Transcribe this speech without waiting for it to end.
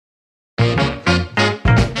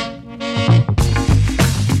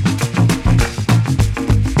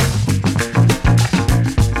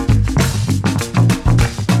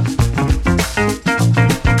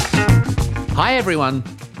everyone,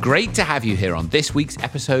 great to have you here on this week's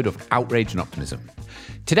episode of Outrage and Optimism.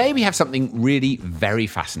 Today we have something really very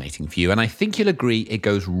fascinating for you, and I think you'll agree it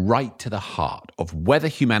goes right to the heart of whether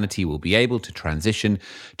humanity will be able to transition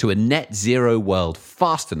to a net zero world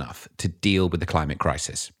fast enough to deal with the climate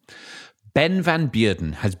crisis. Ben van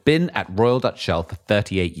Beurden has been at Royal Dutch Shell for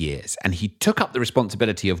 38 years, and he took up the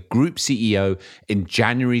responsibility of Group CEO in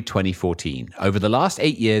January 2014. Over the last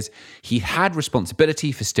 8 years, he had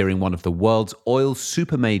responsibility for steering one of the world's oil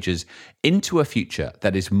super majors into a future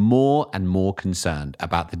that is more and more concerned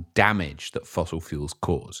about the damage that fossil fuels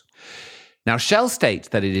cause. Now, Shell states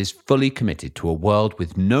that it is fully committed to a world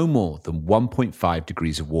with no more than 1.5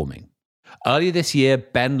 degrees of warming. Earlier this year,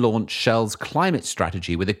 Ben launched Shell's climate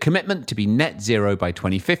strategy with a commitment to be net zero by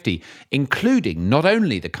 2050, including not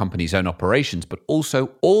only the company's own operations, but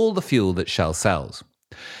also all the fuel that Shell sells.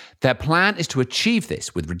 Their plan is to achieve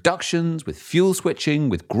this with reductions, with fuel switching,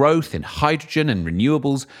 with growth in hydrogen and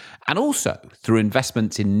renewables, and also through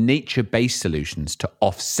investments in nature-based solutions to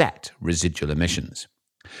offset residual emissions.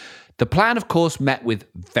 The plan, of course, met with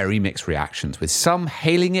very mixed reactions, with some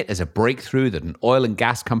hailing it as a breakthrough that an oil and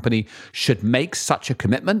gas company should make such a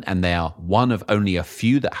commitment, and they are one of only a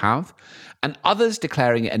few that have, and others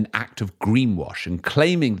declaring it an act of greenwash and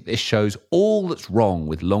claiming that this shows all that's wrong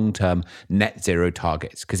with long-term net zero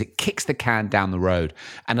targets because it kicks the can down the road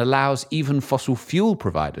and allows even fossil fuel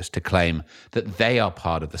providers to claim that they are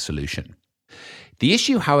part of the solution. The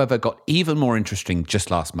issue, however, got even more interesting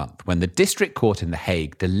just last month when the District Court in The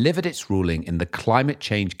Hague delivered its ruling in the climate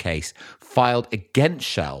change case filed against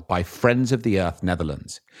Shell by Friends of the Earth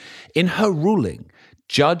Netherlands. In her ruling,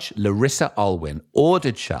 Judge Larissa Alwyn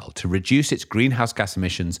ordered Shell to reduce its greenhouse gas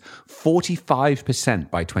emissions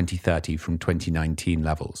 45% by 2030 from 2019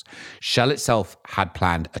 levels. Shell itself had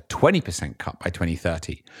planned a 20% cut by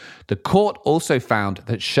 2030. The court also found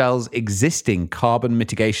that Shell's existing carbon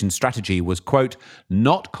mitigation strategy was, quote,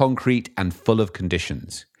 not concrete and full of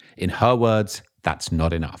conditions. In her words, that's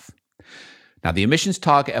not enough. Now, the emissions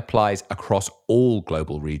target applies across all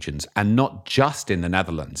global regions and not just in the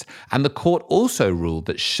Netherlands. And the court also ruled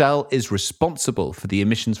that Shell is responsible for the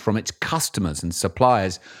emissions from its customers and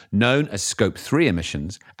suppliers, known as Scope 3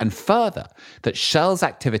 emissions, and further, that Shell's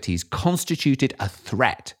activities constituted a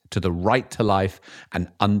threat to the right to life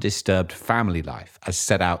and undisturbed family life, as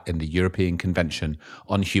set out in the European Convention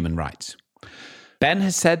on Human Rights. Ben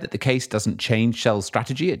has said that the case doesn't change Shell's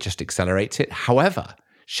strategy, it just accelerates it. However,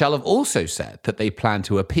 Shell have also said that they plan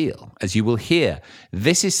to appeal. As you will hear,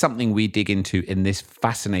 this is something we dig into in this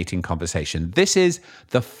fascinating conversation. This is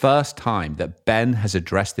the first time that Ben has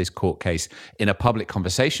addressed this court case in a public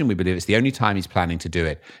conversation. We believe it's the only time he's planning to do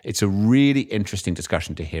it. It's a really interesting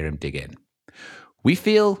discussion to hear him dig in. We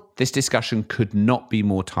feel this discussion could not be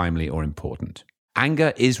more timely or important.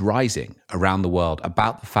 Anger is rising around the world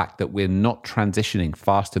about the fact that we're not transitioning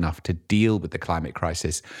fast enough to deal with the climate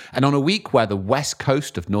crisis. And on a week where the west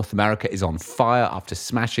coast of North America is on fire after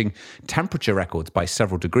smashing temperature records by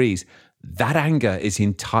several degrees, that anger is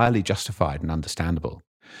entirely justified and understandable.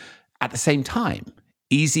 At the same time,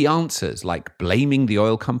 easy answers like blaming the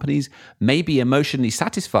oil companies may be emotionally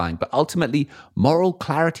satisfying, but ultimately, moral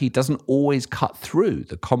clarity doesn't always cut through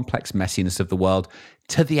the complex messiness of the world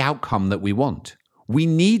to the outcome that we want. We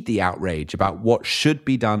need the outrage about what should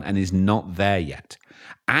be done and is not there yet.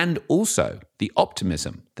 And also the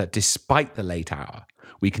optimism that despite the late hour,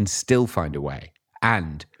 we can still find a way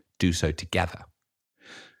and do so together.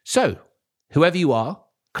 So, whoever you are,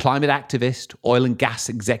 climate activist, oil and gas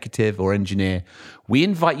executive or engineer, we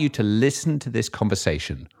invite you to listen to this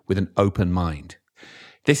conversation with an open mind.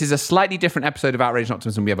 This is a slightly different episode of Outrage and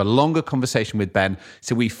Optimism. We have a longer conversation with Ben.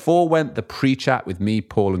 So we forewent the pre-chat with me,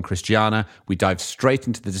 Paul, and Christiana. We dive straight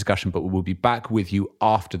into the discussion, but we will be back with you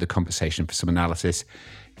after the conversation for some analysis.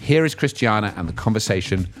 Here is Christiana and the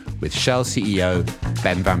conversation with Shell CEO,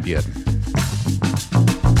 Ben van Beurden.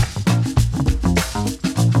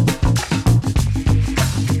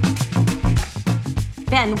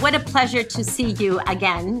 Ben, what a pleasure to see you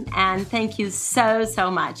again. And thank you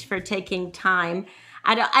so much for taking time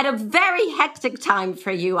at a very hectic time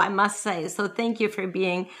for you, I must say. So thank you for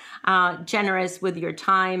being generous with your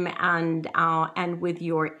time and with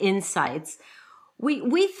your insights.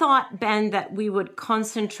 We thought, Ben, that we would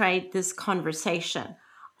concentrate this conversation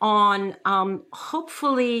on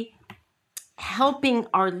hopefully helping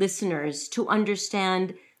our listeners to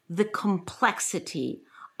understand the complexity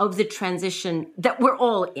of the transition that we're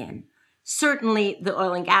all in. Certainly the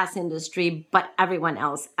oil and gas industry, but everyone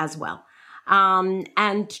else as well.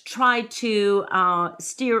 And try to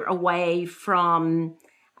steer away from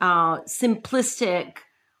simplistic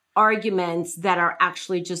arguments that are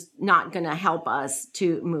actually just not going to help us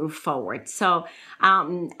to move forward. So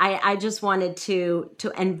I just wanted to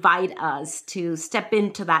invite us to step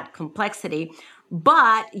into that complexity,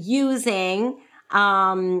 but using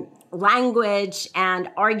language and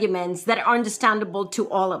arguments that are understandable to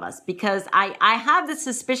all of us. Because I have the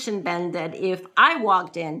suspicion, Ben, that if I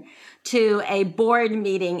walked in to a board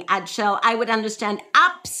meeting at Shell, I would understand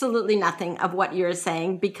absolutely nothing of what you're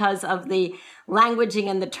saying because of the languaging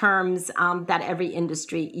and the terms that every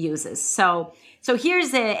industry uses. So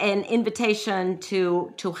here's an invitation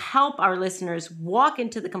to help our listeners walk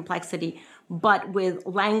into the complexity, but with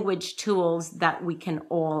language tools that we can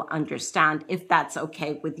all understand. If that's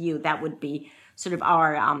okay with you, that would be sort of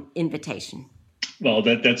our invitation. Well,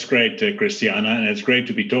 that's great, Christiana, and it's great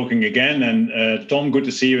to be talking again. And Tom, good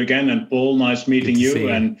to see you again. And Paul, nice meeting you.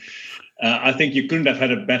 And I think you couldn't have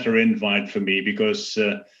had a better invite for me, because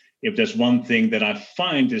if there's one thing that I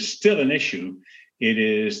find is still an issue, it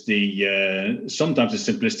is the sometimes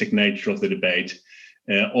the simplistic nature of the debate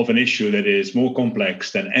of an issue that is more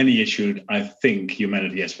complex than any issue I think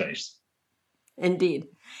humanity has faced. Indeed.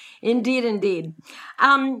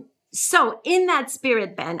 So in that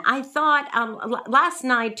spirit, Ben, I thought last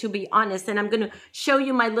night, to be honest, and I'm going to show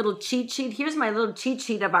you my little cheat sheet. Here's my little cheat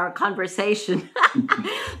sheet of our conversation,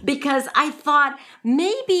 because I thought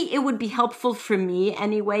maybe it would be helpful for me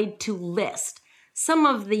anyway to list some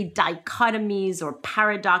of the dichotomies or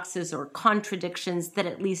paradoxes or contradictions that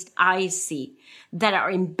at least I see that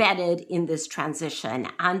are embedded in this transition,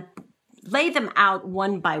 and lay them out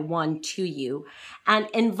one by one to you and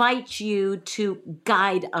invite you to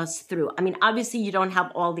guide us through. I mean, obviously you don't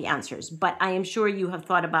have all the answers, but I am sure you have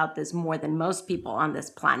thought about this more than most people on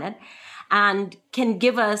this planet and can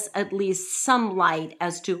give us at least some light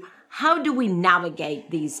as to how do we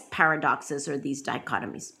navigate these paradoxes or these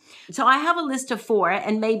dichotomies. So I have a list of 4,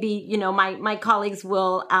 and maybe, my colleagues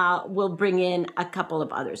will bring in a couple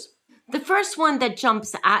of others. The first one that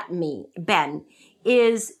jumps at me, Ben,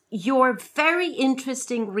 is your very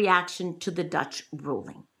interesting reaction to the Dutch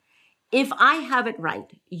ruling. If I have it right,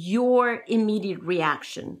 your immediate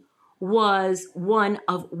reaction was one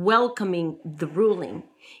of welcoming the ruling,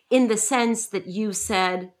 in the sense that you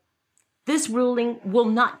said, this ruling will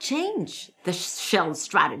not change the Shell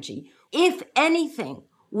strategy. If anything,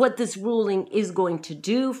 what this ruling is going to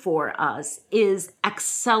do for us is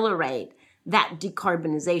accelerate that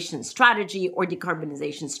decarbonization strategy or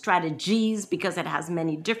decarbonization strategies, because it has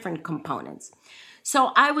many different components.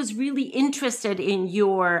 So I was really interested in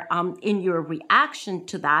your reaction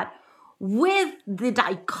to that, with the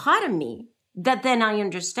dichotomy that then I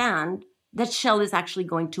understand that Shell is actually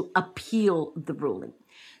going to appeal the ruling.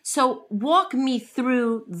 So walk me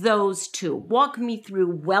through those two. Walk me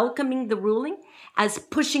through welcoming the ruling as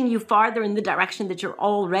pushing you farther in the direction that you're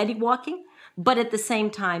already walking, but at the same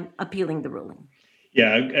time appealing the ruling.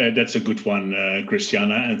 Yeah, that's a good one,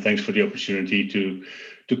 Christiana, and thanks for the opportunity to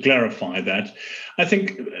clarify that. I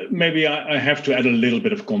think maybe I have to add a little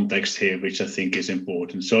bit of context here, which I think is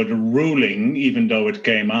important. So the ruling, even though it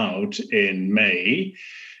came out in May,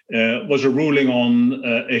 was a ruling on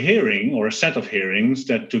a hearing or a set of hearings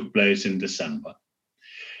that took place in December.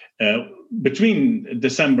 Between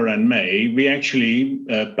December and May, we actually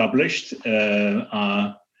published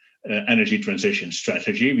our energy transition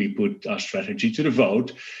strategy. We put our strategy to the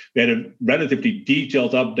vote. We had a relatively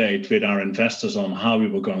detailed update with our investors on how we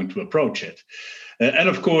were going to approach it. And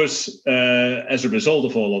of course, as a result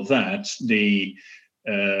of all of that, the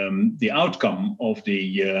outcome of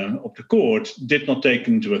the court did not take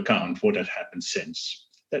into account what had happened since.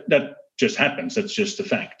 That just happens. That's just a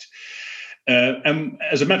fact. And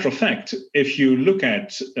as a matter of fact, if you look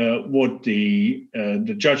at what the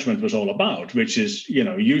judgment was all about, which is,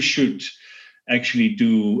 you should actually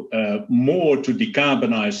do more to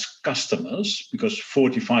decarbonize customers, because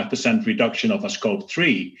 45% reduction of our scope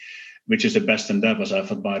 3, which is the best endeavors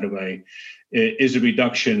effort, by the way, is a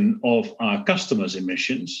reduction of our customers'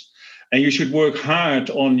 emissions. And you should work hard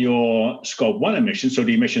on your scope 1 emissions, so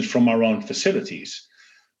the emissions from our own facilities.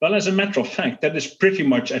 Well, as a matter of fact, that is pretty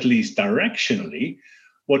much, at least directionally,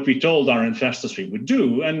 what we told our investors we would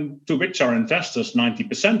do, and to which our investors,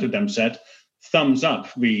 90% of them said, thumbs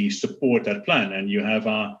up, we support that plan, and you have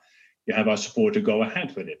our support to go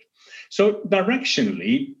ahead with it. So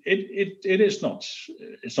directionally, it's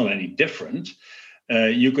not any different.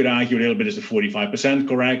 You could argue a little bit, is the 45%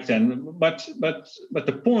 correct? But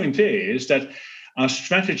the point is that our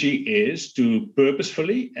strategy is to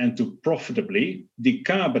purposefully and to profitably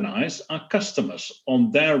decarbonize our customers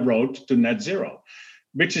on their road to net zero,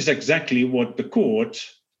 which is exactly what the court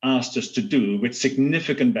asked us to do with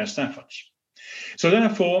significant best efforts. So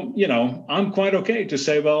therefore, I'm quite okay to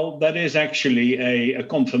say, well, that is actually a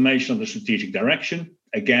confirmation of the strategic direction.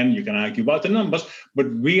 Again, you can argue about the numbers,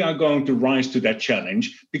 but we are going to rise to that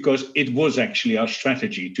challenge because it was actually our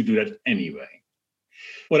strategy to do that anyway.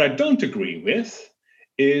 What I don't agree with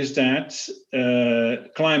is that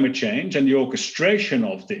climate change and the orchestration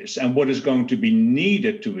of this and what is going to be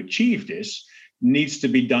needed to achieve this needs to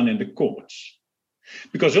be done in the courts.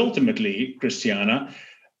 Because ultimately, Christiana,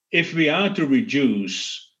 if we are to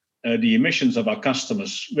reduce the emissions of our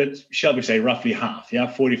customers with, shall we say, roughly half,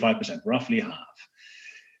 45%, roughly half,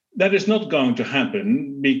 that is not going to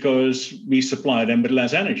happen because we supply them with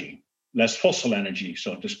less energy, less fossil energy,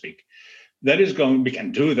 so to speak. We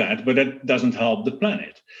can do that, but that doesn't help the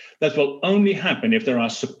planet. That will only happen if there are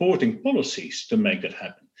supporting policies to make that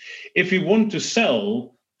happen. If we want to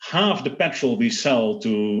sell half the petrol we sell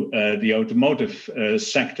to the automotive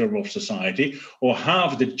sector of society, or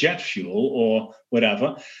half the jet fuel or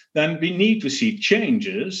whatever, then we need to see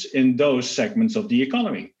changes in those segments of the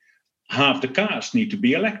economy. Half the cars need to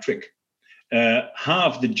be electric.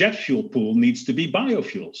 Half the jet fuel pool needs to be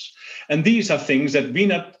biofuels. And these are things that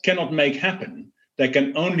we cannot make happen. They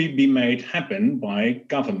can only be made happen by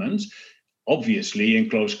governments, obviously in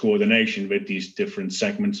close coordination with these different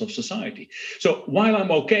segments of society. So while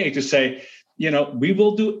I'm okay to say, we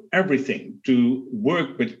will do everything to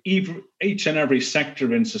work with each and every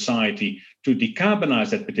sector in society to decarbonize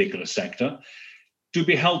that particular sector, to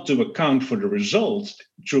be held to account for the results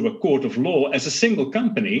through a court of law as a single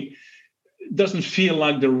company doesn't feel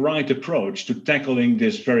like the right approach to tackling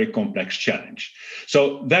this very complex challenge.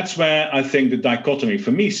 So that's where I think the dichotomy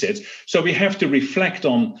for me sits. So we have to reflect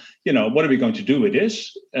on, what are we going to do with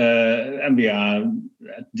this? And we are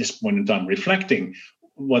at this point in time reflecting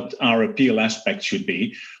what our appeal aspect should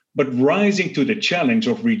be, but rising to the challenge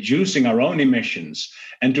of reducing our own emissions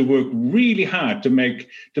and to work really hard to make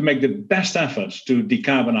the best efforts to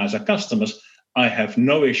decarbonize our customers, I have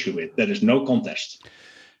no issue with. There is no contest.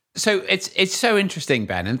 So it's so interesting,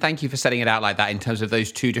 Ben, and thank you for setting it out like that in terms of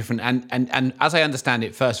those two different and as I understand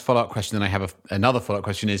it, first follow-up question, then I have another follow-up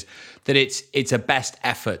question, is that it's a best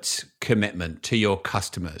efforts commitment to your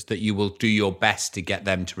customers, that you will do your best to get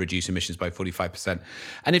them to reduce emissions by 45%.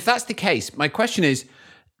 And if that's the case, my question is,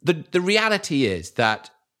 the reality is that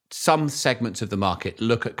some segments of the market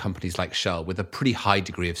look at companies like Shell with a pretty high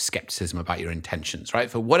degree of skepticism about your intentions,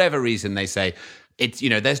 right? For whatever reason, they say, it's,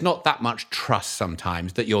 there's not that much trust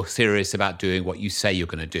sometimes that you're serious about doing what you say you're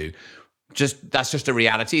going to do. That's just a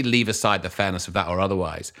reality. Leave aside the fairness of that or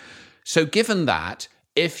otherwise. So given that,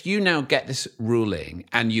 if you now get this ruling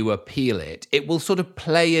and you appeal it, it will sort of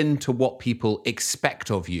play into what people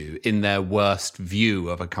expect of you in their worst view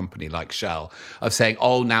of a company like Shell, of saying,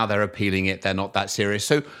 oh, now they're appealing it, they're not that serious.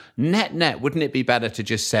 So net, wouldn't it be better to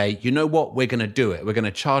just say, you know what, we're going to do it. We're going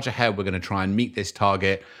to charge ahead. We're going to try and meet this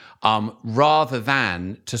target. Rather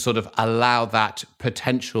than to sort of allow that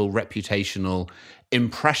potential reputational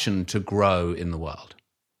impression to grow in the world?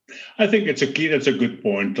 I think that's a good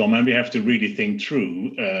point, Tom, and we have to really think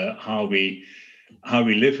through how we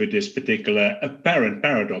live with this particular apparent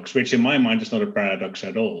paradox, which in my mind is not a paradox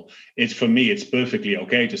at all. For me, it's perfectly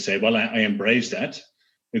okay to say, well, I embrace that.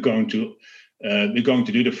 We're going to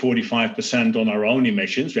do the 45% on our own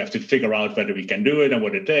emissions. We have to figure out whether we can do it and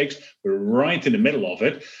what it takes. We're right in the middle of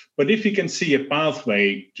it. But if we can see a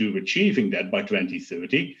pathway to achieving that by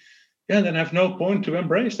 2030, then I have no point to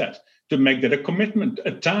embrace that, to make that a commitment,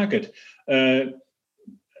 a target,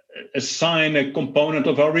 assign a component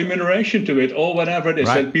of our remuneration to it, or whatever it is.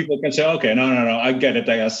 Right. That people can say, okay, no, I get it.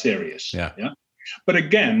 They are serious. Yeah. But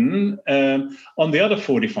again, on the other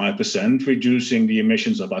 45%, reducing the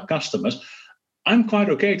emissions of our customers, I'm quite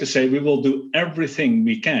okay to say we will do everything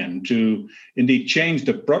we can to indeed change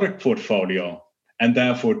the product portfolio and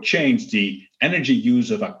therefore change the energy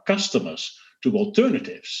use of our customers to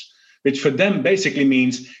alternatives, which for them basically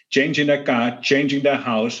means changing their car, changing their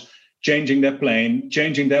house, changing their plane,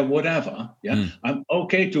 changing their whatever. I'm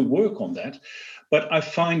okay to work on that. But I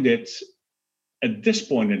find it at this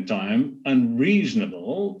point in time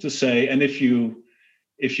unreasonable to say, and if you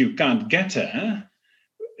can't get there,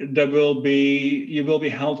 you will be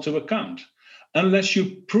held to account unless you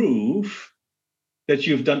prove that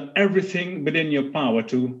you've done everything within your power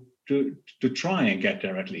to try and get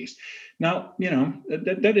there at least. Now,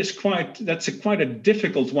 that's quite a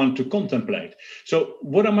difficult one to contemplate. So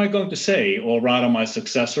what am I going to say, or rather my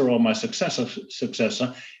successor or my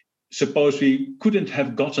successor, suppose we couldn't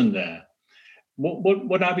have gotten there?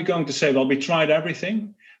 What are we going to say? Well, we tried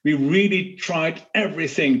everything. We really tried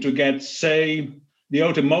everything to get, say, the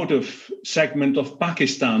automotive segment of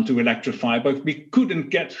Pakistan to electrify, but we couldn't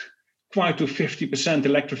get quite to 50%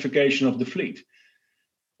 electrification of the fleet?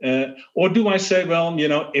 Or do I say, well,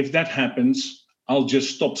 if that happens, I'll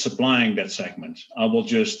just stop supplying that segment. I will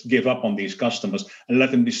just give up on these customers and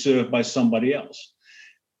let them be served by somebody else.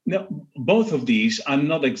 Now, both of these are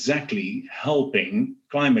not exactly helping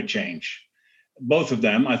climate change. Both of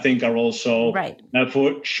them, I think, are also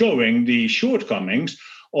for showing the shortcomings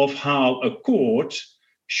of how a court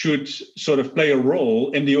should sort of play a role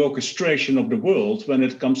in the orchestration of the world when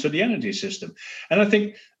it comes to the energy system. And I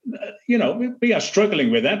think, we are struggling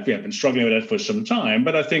with that. We have been struggling with that for some time,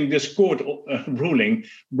 but I think this court ruling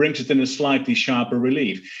brings it in a slightly sharper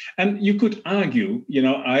relief. And you could argue,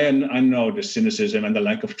 I know the cynicism and the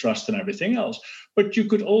lack of trust and everything else, but you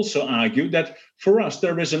could also argue that for us,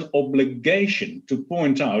 there is an obligation to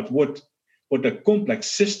point out what a complex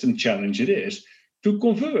system challenge it is to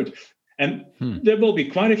convert. And there will be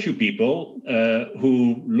quite a few people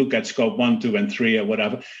who look at scope 1, 2, and 3 or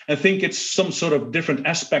whatever and think it's some sort of different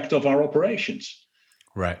aspect of our operations.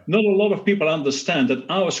 Right. Not a lot of people understand that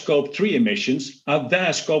our scope 3 emissions are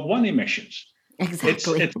their scope 1 emissions.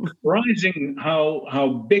 Exactly. It's surprising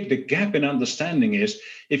how big the gap in understanding is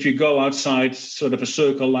if you go outside sort of a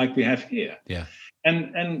circle like we have here. Yeah.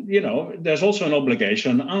 And there's also an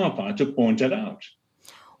obligation on our part to point that out.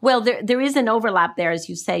 Well, there is an overlap there, as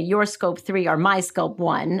you say, your scope 3 or my scope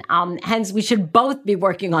 1. Hence, we should both be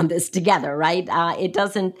working on this together, right? It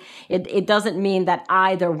doesn't mean that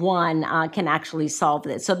either one can actually solve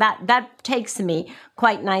this. So that takes me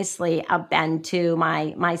quite nicely up then to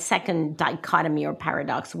my second dichotomy or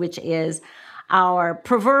paradox, which is our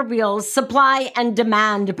proverbial supply and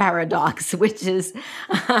demand paradox, which is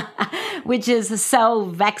so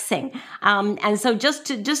vexing. And so just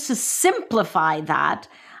to simplify that.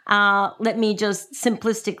 Let me just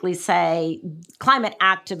simplistically say climate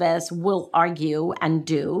activists will argue and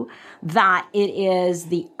do that it is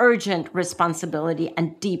the urgent responsibility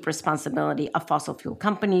and deep responsibility of fossil fuel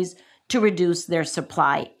companies to reduce their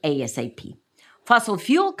supply ASAP. Fossil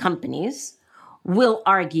fuel companies will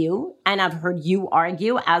argue, and I've heard you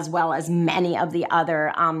argue, as well as many of the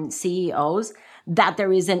other CEOs, that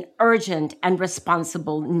there is an urgent and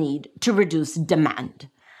responsible need to reduce demand.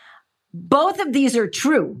 Both of these are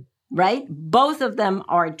true, right? Both of them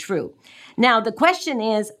are true. Now, the question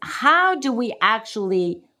is, how do we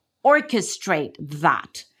actually orchestrate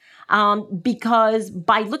that? Because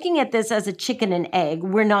by looking at this as a chicken and egg,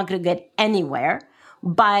 we're not going to get anywhere.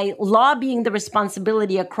 By lobbying the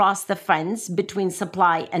responsibility across the fence between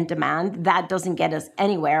supply and demand, that doesn't get us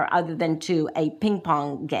anywhere other than to a ping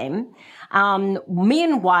pong game.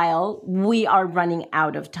 Meanwhile, we are running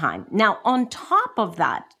out of time. Now, on top of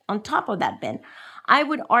that, Ben, I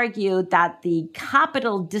would argue that the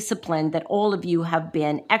capital discipline that all of you have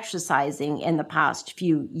been exercising in the past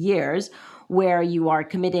few years, where you are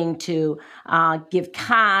committing to give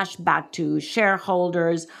cash back to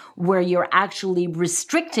shareholders, where you're actually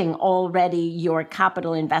restricting already your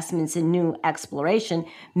capital investments in new exploration,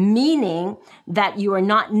 meaning that you are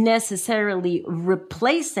not necessarily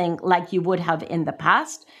replacing like you would have in the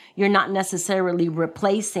past. You're not necessarily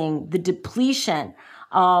replacing the depletion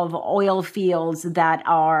of oil fields that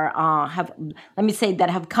have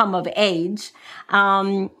come of age.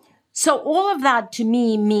 So all of that to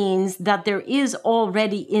me means that there is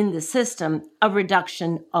already in the system a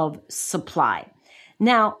reduction of supply.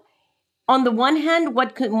 Now, on the one hand,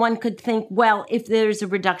 one could think, well, if there's a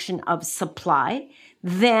reduction of supply,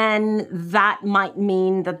 then that might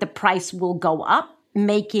mean that the price will go up,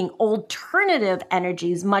 making alternative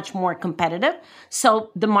energies much more competitive. So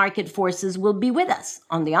the market forces will be with us.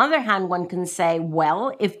 On the other hand, one can say,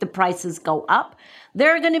 well, if the prices go up,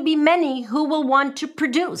 there are going to be many who will want to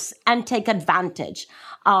produce and take advantage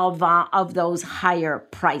of those higher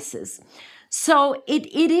prices. So it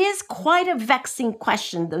is quite a vexing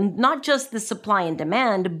question, not just the supply and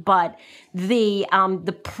demand, but the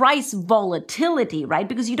price volatility, right?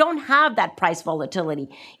 Because you don't have that price volatility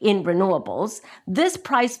in renewables. This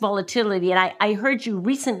price volatility, and I heard you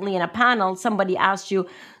recently in a panel, somebody asked you,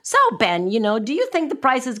 so Ben, do you think the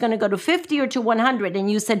price is going to go to 50 or to 100? And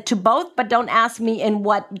you said to both, but don't ask me in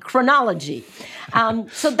what chronology.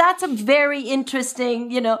 So that's a very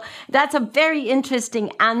interesting,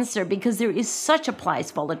 answer because there is such a price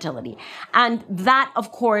volatility. And that,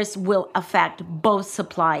 of course, will affect both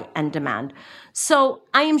supply and demand. So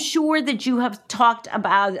I am sure that you have thought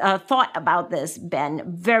about this, Ben,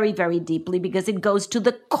 very, very deeply because it goes to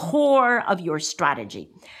the core of your strategy.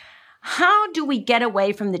 How do we get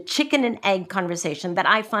away from the chicken and egg conversation that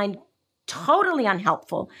I find totally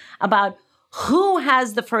unhelpful about who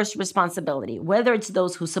has the first responsibility, whether it's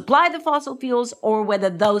those who supply the fossil fuels or whether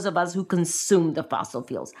those of us who consume the fossil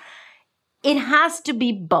fuels? it has to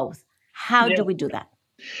be both. How do we do that?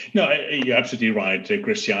 No, you're absolutely right,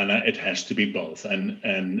 Christiana. It has to be both. And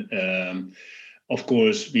of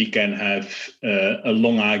course, we can have a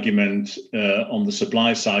long argument on the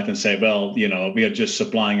supply side and say, well, we are just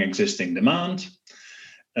supplying existing demand.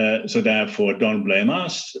 So therefore, don't blame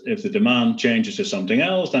us. If the demand changes to something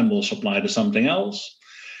else, then we'll supply to something else.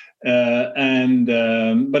 But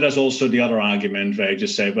there's also the other argument where you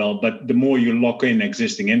just say, well, but the more you lock in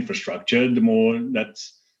existing infrastructure, the more that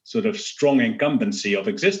sort of strong incumbency of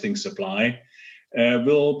existing supply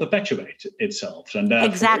will perpetuate itself. And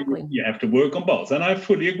therefore, you have to work on both. And I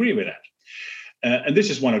fully agree with that. And this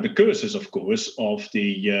is one of the curses, of course, of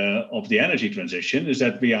the energy transition, is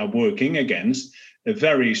that we are working against a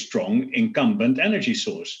very strong incumbent energy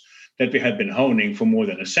source that we have been honing for more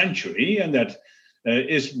than a century, and that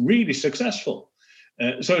is really successful.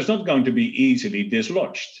 So it's not going to be easily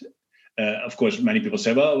dislodged. Of course, many people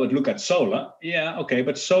say, well, look at solar. Yeah, okay,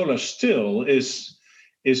 but solar still is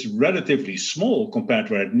relatively small compared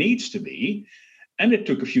to where it needs to be. And it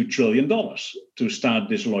took a few $1 trillion to start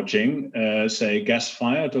dislodging, say,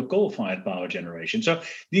 gas-fired or coal-fired power generation. So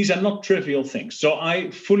these are not trivial things. So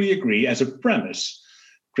I fully agree as a premise,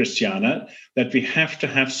 Christiana, that we have to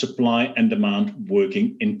have supply and demand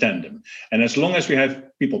working in tandem. And as long as we have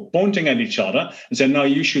people pointing at each other and saying, no,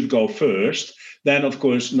 you should go first, then, of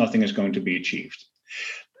course, nothing is going to be achieved.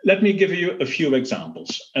 Let me give you a few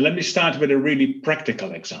examples. And let me start with a really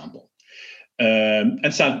practical example.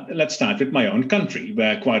 Let's start with my own country,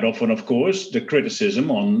 where quite often, of course, the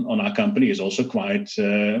criticism on our company is also quite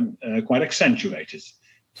accentuated,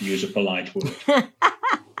 to use a polite word.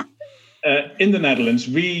 In the Netherlands,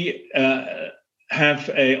 we have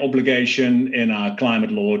an obligation in our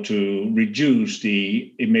climate law to reduce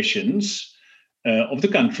the emissions of the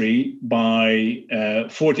country by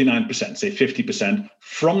 49%, say 50%,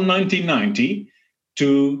 from 1990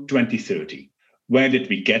 to 2030. Where did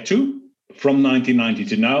we get to? From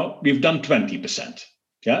 1990 to now, we've done 20%.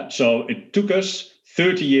 Yeah, so it took us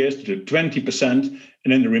 30 years to do 20%,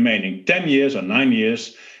 and in the remaining 10 years or 9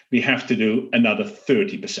 years, we have to do another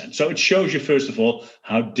 30%. So it shows you, first of all,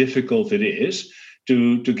 how difficult it is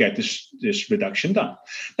to get this reduction done.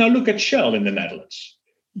 Now look at Shell in the Netherlands.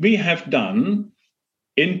 We have done,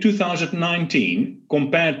 in 2019,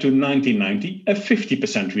 compared to 1990, a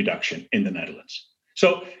 50% reduction in the Netherlands.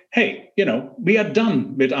 So, hey, we are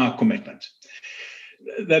done with our commitment.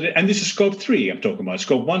 And this is scope 3 I'm talking about,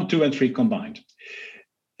 scope 1, 2, and 3 combined.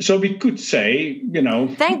 So we could say,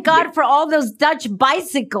 Thank God for all those Dutch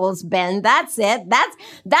bicycles, Ben. That's it.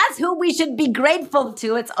 That's who we should be grateful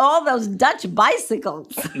to. It's all those Dutch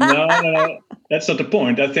bicycles. No, that's not the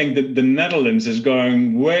point. I think that the Netherlands is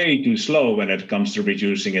going way too slow when it comes to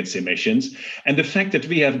reducing its emissions. And the fact that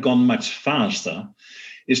we have gone much faster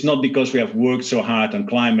is not because we have worked so hard on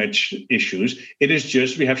climate issues. It is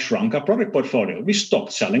just we have shrunk our product portfolio. We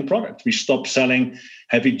stopped selling products. We stopped selling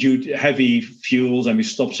heavy fuels, and we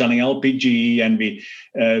stopped selling LPG, and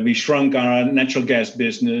we shrunk our natural gas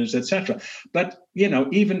business, etc. But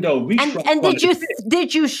even though we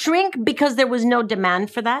did you shrink because there was no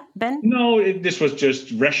demand for that, Ben? No, this was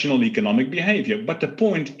just rational economic behavior. But the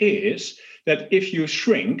point is that if you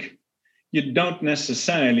shrink, you don't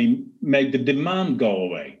necessarily make the demand go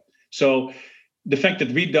away. So the fact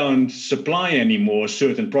that we don't supply anymore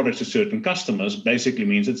certain products to certain customers basically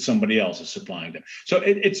means that somebody else is supplying them. So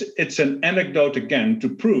it's an anecdote, again, to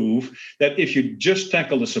prove that if you just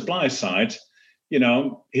tackle the supply side,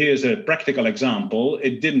 here's a practical example.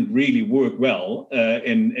 It didn't really work well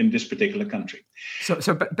in this particular country.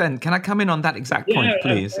 So Ben, can I come in on that exact point,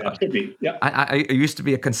 please? Absolutely. Yeah. I used to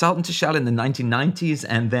be a consultant to Shell in the 1990s,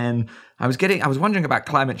 and then I was wondering about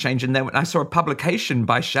climate change, and then I saw a publication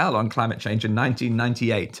by Shell on climate change in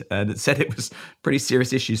 1998 that said it was a pretty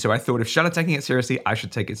serious issue. So I thought, if Shell are taking it seriously, I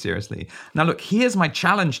should take it seriously. Now, look, here's my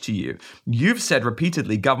challenge to you. You've said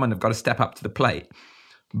repeatedly government have got to step up to the plate.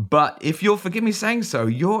 But if you'll forgive me saying so,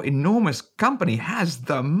 your enormous company has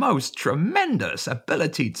the most tremendous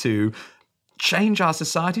ability to change our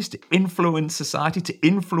societies, to influence society, to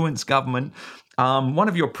influence government. One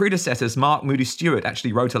of your predecessors, Mark Moody Stewart,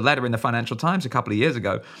 actually wrote a letter in the Financial Times a couple of years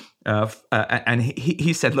ago. And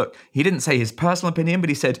he said, look, he didn't say his personal opinion, but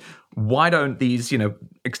he said, why don't these,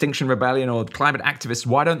 Extinction Rebellion or climate activists,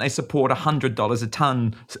 why don't they support $100 a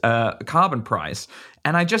ton carbon price?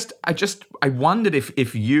 And I wondered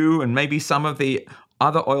if you and maybe some of the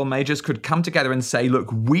other oil majors could come together and say,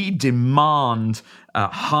 look, we demand a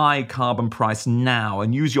high carbon price now,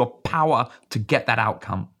 and use your power to get that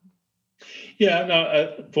outcome. Yeah,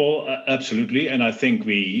 no, Paul, absolutely. And I think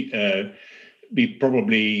we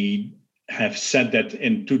probably have said that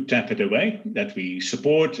in too tepid a way, that we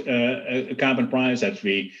support a carbon price, that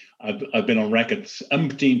I've been on record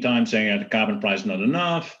umpteen times saying that the carbon price is not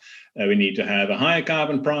enough, we need to have a higher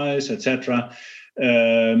carbon price, etc.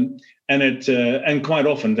 And quite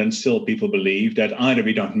often then still people believe that either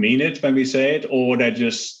we don't mean it when we say it, or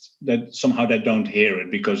that somehow they don't hear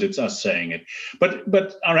it because it's us saying it.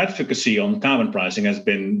 But our advocacy on carbon pricing has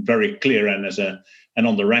been very clear and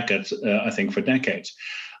on the record, I think, for decades.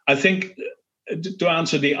 I think to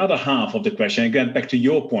answer the other half of the question, again, back to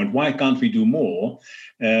your point, why can't we do more?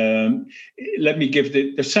 Let me give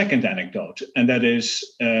the second anecdote, and that is,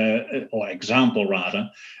 or example rather,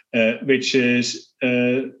 which is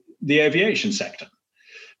the aviation sector.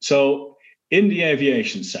 So in the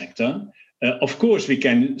aviation sector, of course, we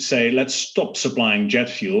can say, let's stop supplying jet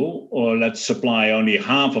fuel, or let's supply only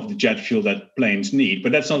half of the jet fuel that planes need,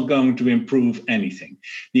 but that's not going to improve anything.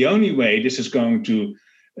 The only way this is going to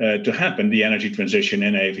happen, the energy transition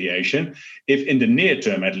in aviation, if in the near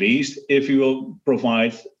term at least, if we will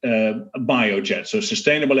provide biojet, so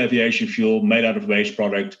sustainable aviation fuel made out of waste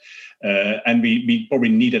product, and we probably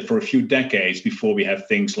need it for a few decades before we have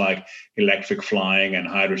things like electric flying and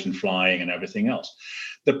hydrogen flying and everything else.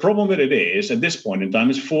 The problem with it is, at this point in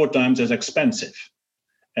time, it's 4 times as expensive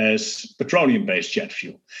as petroleum-based jet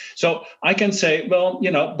fuel. So I can say, well,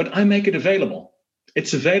 but I make it available.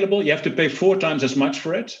 It's available. You have to pay 4 times as much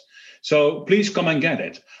for it. So please come and get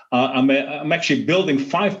it. I'm actually building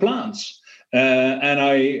 5 plants, and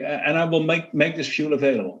I will make this fuel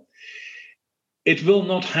available. It will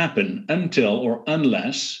not happen until or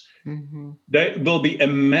unless there will be a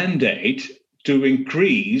mandate to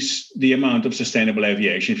increase the amount of sustainable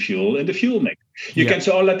aviation fuel in the fuel mix. You can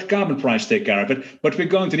say, let the carbon price take care of it, but we're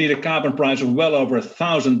going to need a carbon price of well over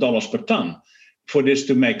 $1,000 per ton for this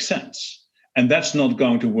to make sense. And that's not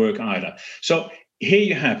going to work either. So here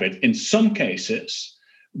you have it. In some cases,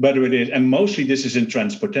 whether it is, and mostly this is in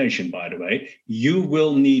transportation, by the way, you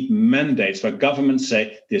will need mandates where governments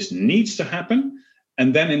say this needs to happen,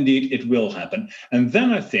 and then indeed it will happen. And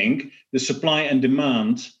then I think the supply and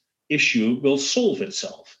demand issue will solve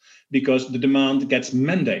itself because the demand gets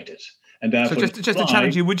mandated. And so just to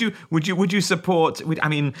challenge you, would you support?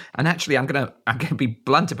 And actually, I'm gonna be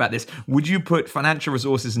blunt about this. Would you put financial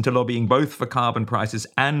resources into lobbying both for carbon prices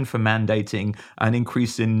and for mandating an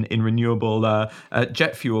increase in renewable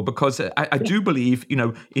jet fuel? Because I do believe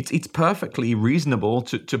it's perfectly reasonable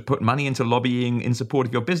to put money into lobbying in support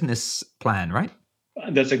of your business plan, right?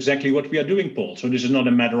 That's exactly what we are doing, Paul. So this is not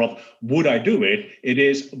a matter of would I do it? It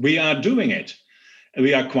is we are doing it.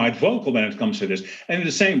 We are quite vocal when it comes to this. And in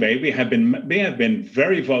the same way, we have been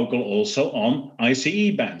very vocal also on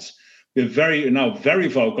ICE bans. We're very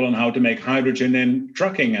vocal on how to make hydrogen in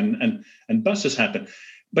trucking and buses happen.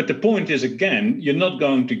 But the point is, again, you're not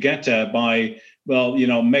going to get there by,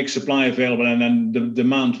 make supply available and then the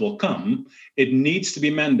demand will come. It needs to be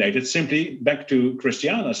mandated. Simply back to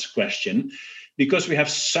Christiana's question, because we have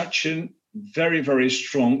such a very, very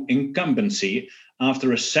strong incumbency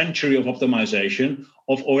after a century of optimization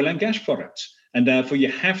of oil and gas products. And therefore, you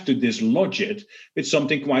have to dislodge it with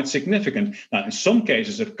something quite significant. Now, in some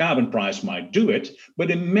cases, a carbon price might do it,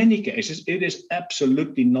 but in many cases, it is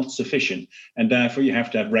absolutely not sufficient. And therefore, you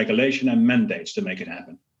have to have regulation and mandates to make it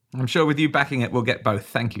happen. I'm sure with you backing it, we'll get both.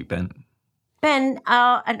 Thank you, Ben. Ben,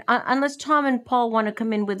 unless Tom and Paul want to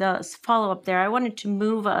come in with a follow-up there, I wanted to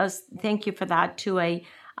move us, thank you for that, to a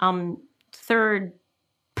third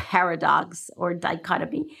paradox or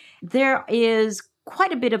dichotomy. There is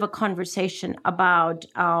quite a bit of a conversation about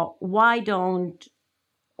why don't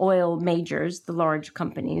oil majors, the large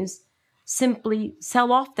companies, simply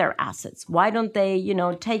sell off their assets? Why don't they,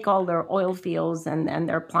 take all their oil fields and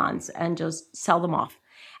their plants and just sell them off?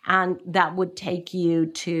 And that would take you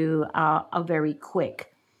to a very quick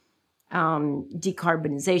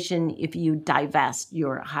decarbonization if you divest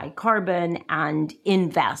your high carbon and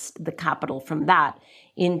invest the capital from that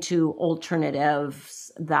into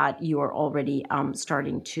alternatives that you're already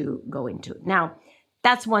starting to go into. Now,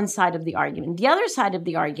 that's one side of the argument. The other side of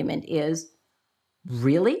the argument is,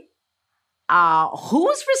 really?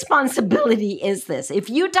 Whose responsibility is this? If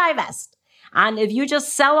you divest and if you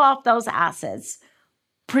just sell off those assets,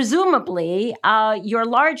 presumably, your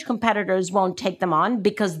large competitors won't take them on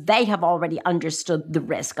because they have already understood the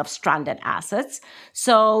risk of stranded assets.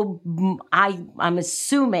 So I'm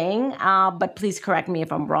assuming, but please correct me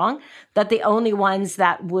if I'm wrong, that the only ones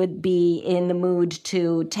that would be in the mood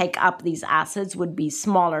to take up these assets would be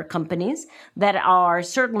smaller companies that are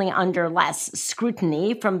certainly under less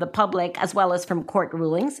scrutiny from the public as well as from court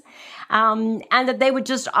rulings, and that they would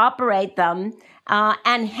just operate them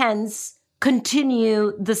and hence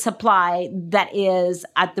continue the supply that is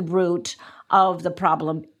at the root of the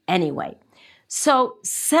problem anyway. So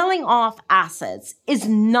selling off assets is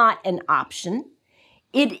not an option.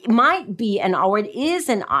 It might be or it is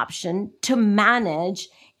an option to manage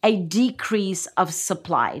a decrease of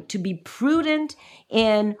supply, to be prudent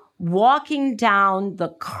in walking down the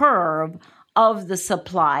curve of the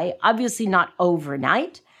supply, obviously not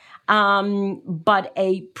overnight, but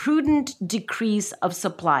a prudent decrease of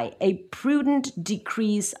supply, a prudent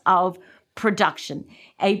decrease of production,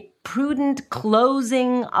 a prudent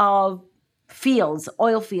closing of fields,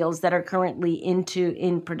 oil fields that are currently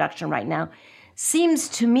in production right now, seems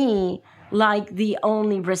to me like the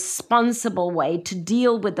only responsible way to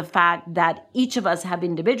deal with the fact that each of us have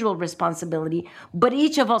individual responsibility, but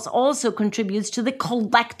each of us also contributes to the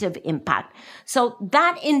collective impact. So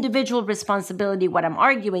that individual responsibility, what I'm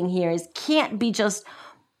arguing here is, can't be just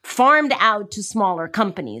farmed out to smaller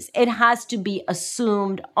companies. It has to be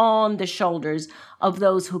assumed on the shoulders of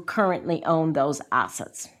those who currently own those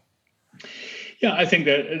assets. Yeah, I think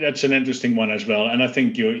that's an interesting one as well, and I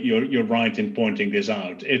think you're right in pointing this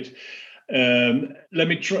out. Let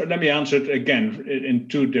me answer it again in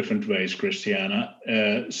two different ways, Christiana.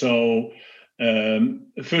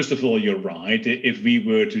 First of all, you're right. If we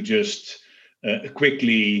were to just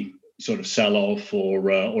quickly sort of sell off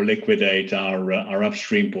or liquidate our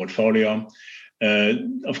upstream portfolio,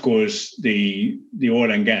 of course, the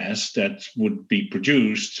oil and gas that would be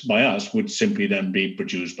produced by us would simply then be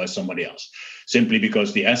produced by somebody else, simply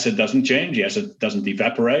because the asset doesn't change, the asset doesn't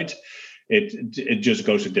evaporate. It just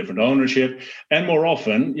goes to different ownership. And more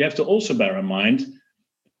often, you have to also bear in mind,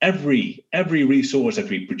 every resource that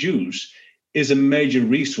we produce is a major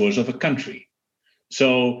resource of a country.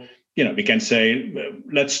 So, we can say,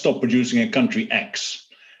 let's stop producing in country X.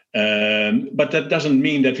 But that doesn't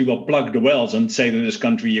mean that we will plug the wells and say to this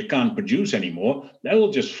country, you can't produce anymore. They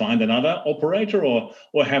will just find another operator or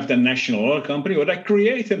have the national oil company, or they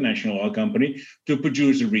create a national oil company to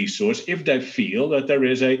produce a resource if they feel that there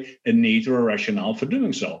is a need or a rationale for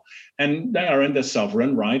doing so. And they are in their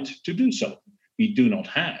sovereign right to do so. We do not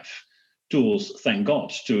have tools, thank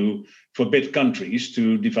God, to forbid countries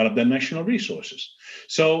to develop their national resources.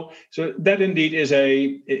 So that indeed is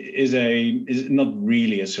not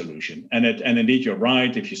really a solution. And indeed, you're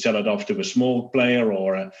right. If you sell it off to a small player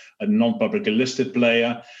or a non-publicly listed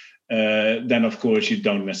player, then of course you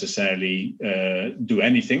don't necessarily do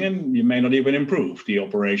anything, and you may not even improve the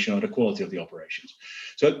operation or the quality of the operations.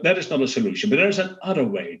 So that is not a solution. But there is another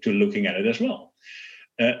way to looking at it as well,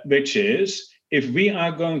 which is, if we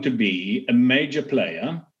are going to be a major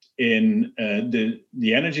player in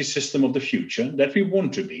the energy system of the future that we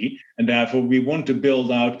want to be, and therefore we want to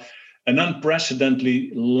build out an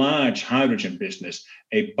unprecedentedly large hydrogen business,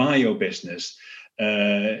 a bio business.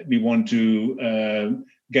 We want to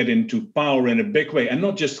get into power in a big way, and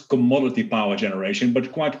not just commodity power generation,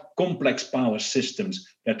 but quite complex power systems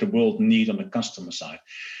that the world need on the customer side.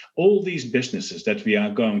 All these businesses that we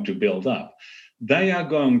are going to build up, they are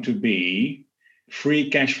going to be free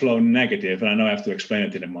cash flow negative, and I know I have to explain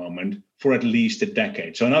it in a moment, for at least a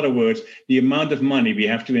decade. So in other words, the amount of money we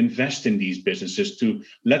have to invest in these businesses to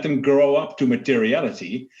let them grow up to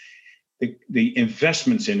materiality, the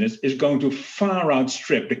investments in it is going to far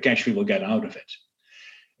outstrip the cash we will get out of it.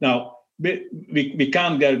 Now, we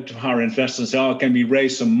can't go to our investors and say, oh, can we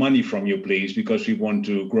raise some money from you, please, because we want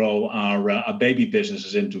to grow our baby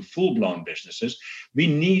businesses into full-blown businesses. We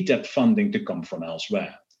need that funding to come from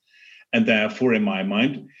elsewhere. And therefore, in my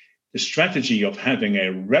mind, the strategy of having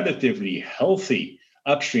a relatively healthy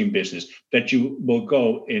upstream business that you will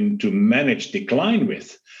go into manage decline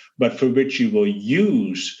with, but for which you will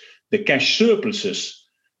use the cash surpluses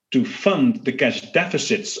to fund the cash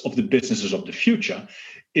deficits of the businesses of the future,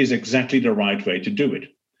 is exactly the right way to do it.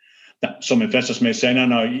 Now, some investors may say,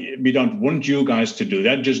 no, we don't want you guys to do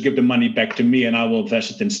that. Just give the money back to me and I will invest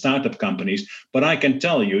it in startup companies. But I can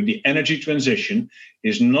tell you the energy transition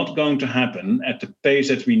is not going to happen at the pace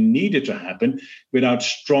that we need it to happen without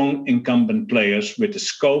strong incumbent players with the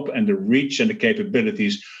scope and the reach and the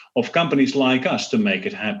capabilities of companies like us to make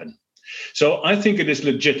it happen. So I think it is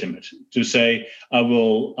legitimate to say I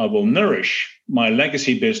will nourish my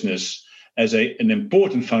legacy business as an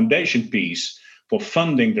important foundation piece for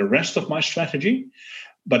funding the rest of my strategy,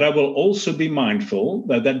 but I will also be mindful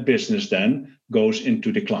that that business then goes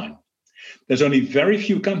into decline. There's only very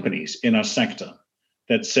few companies in our sector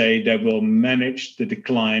that say they will manage the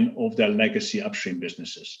decline of their legacy upstream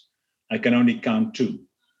businesses. I can only count two,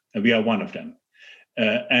 and we are one of them.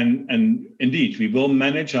 And indeed, we will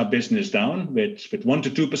manage our business down with 1%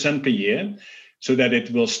 to 2% per year. so that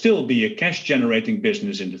it will still be a cash-generating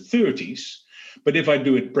business in the 30s. But if I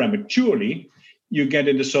do it prematurely, you get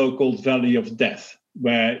in the so-called valley of death,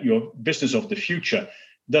 where your business of the future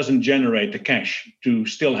doesn't generate the cash to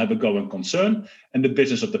still have a going concern, and the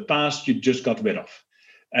business of the past you just got rid of.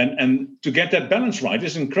 And to get that balance right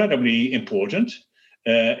is incredibly important.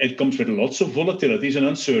 It comes with lots of volatilities and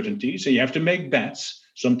uncertainties, so you have to make bets,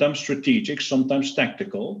 sometimes strategic, sometimes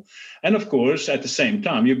tactical. And of course, at the same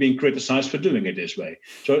time, you're being criticized for doing it this way.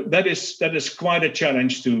 So that is quite a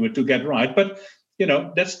challenge to get right. But,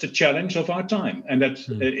 that's the challenge of our time, and that's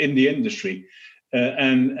in the industry.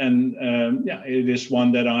 It is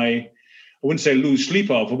one that I wouldn't say lose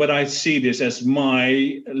sleep over, but I see this as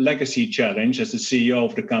my legacy challenge as the CEO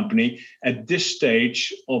of the company at this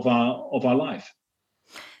stage of our life.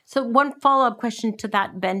 So one follow-up question to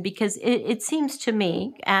that, Ben, because it seems to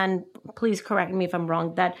me, and please correct me if I'm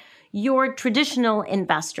wrong, that your traditional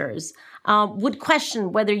investors would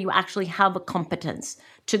question whether you actually have a competence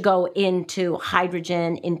to go into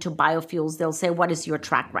hydrogen, into biofuels. They'll say, what is your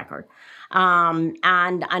track record? And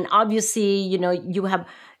obviously, you have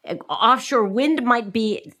offshore wind might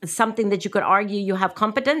be something that you could argue you have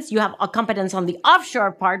competence. You have a competence on the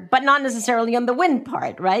offshore part, but not necessarily on the wind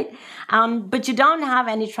part, right? But you don't have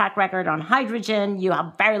any track record on hydrogen. You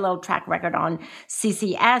have very little track record on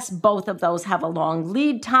CCS. Both of those have a long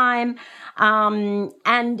lead time.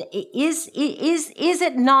 And is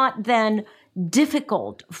it not then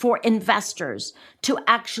difficult for investors to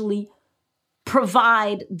actually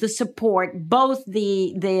provide the support, both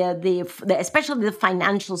the especially the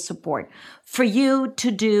financial support, for you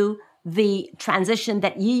to do the transition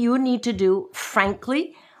that you need to do?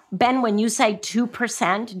 Frankly, Ben, when you say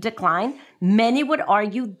 2% decline, many would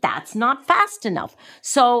argue that's not fast enough.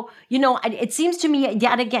 So, it seems to me,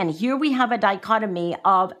 yet again, here we have a dichotomy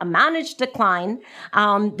of a managed decline,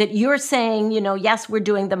 that you're saying, yes, we're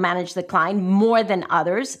doing the managed decline more than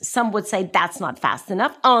others. Some would say that's not fast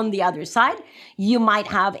enough. On the other side, you might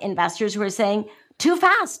have investors who are saying too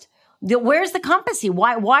fast. Where's the compass?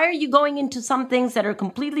 Why are you going into some things that are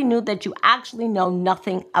completely new that you actually know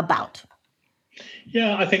nothing about?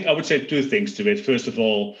 Yeah, I think I would say two things to it. First of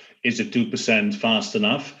all, is it 2% fast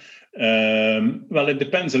enough? Well, it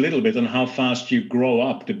depends a little bit on how fast you grow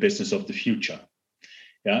up the business of the future.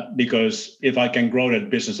 Yeah, because if I can grow that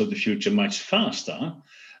business of the future much faster,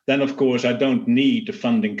 then of course I don't need the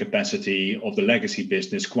funding capacity of the legacy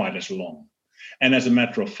business quite as long. And as a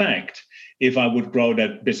matter of fact, if I would grow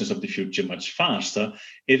that business of the future much faster,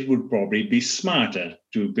 it would probably be smarter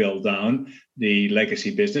to build down the legacy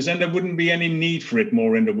business, and there wouldn't be any need for it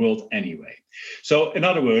more in the world anyway. So in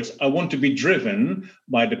other words, I want to be driven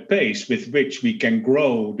by the pace with which we can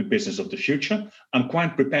grow the business of the future. I'm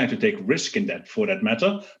quite prepared to take risk in that, for that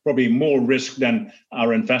matter, probably more risk than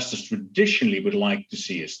our investors traditionally would like to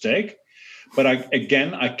see us take. But I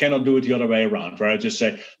cannot do it the other way around, where I just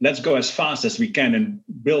say, let's go as fast as we can in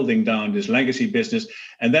building down this legacy business,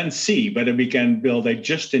 and then see whether we can build a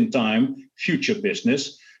just-in-time future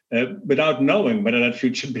business without knowing whether that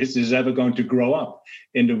future business is ever going to grow up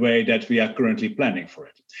in the way that we are currently planning for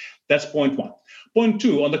it. That's point one. Point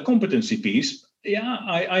two, on the competency piece,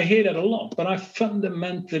 I hear that a lot, but I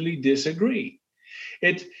fundamentally disagree.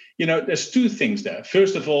 There's two things there.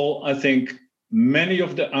 First of all, I think many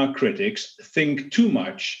of our critics think too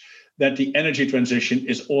much that the energy transition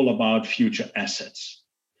is all about future assets.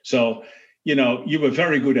 So, you were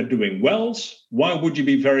very good at doing wells. Why would you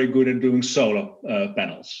be very good at doing solar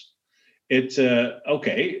panels? It's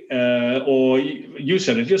okay. Or you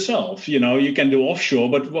said it yourself, you can do offshore,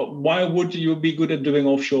 but why would you be good at doing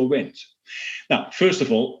offshore wind? Now, first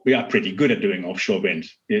of all, we are pretty good at doing offshore wind.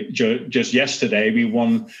 Just yesterday, we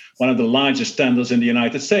won one of the largest tenders in the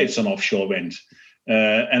United States on offshore wind.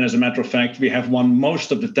 And as a matter of fact, we have won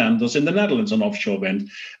most of the tenders in the Netherlands on offshore wind.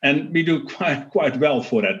 And we do quite well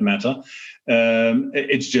for that matter.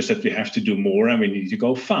 It's just that we have to do more and we need to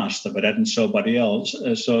go faster. But that does somebody else,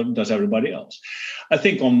 so does everybody else. I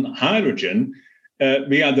think on hydrogen,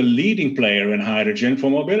 we are the leading player in hydrogen for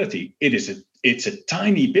mobility. It's a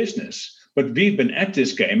tiny business, but we've been at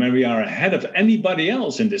this game and we are ahead of anybody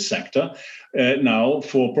else in this sector now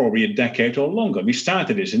for probably a decade or longer. We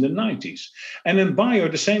started this in the 90s. And in bio,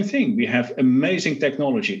 the same thing. We have amazing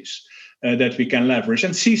technologies that we can leverage.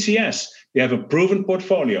 And CCS, we have a proven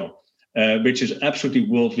portfolio, which is absolutely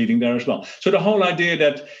world leading there as well. So the whole idea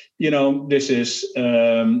that, this is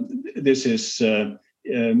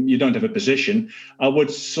you don't have a position, I would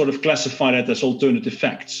sort of classify that as alternative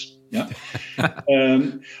facts. Yeah.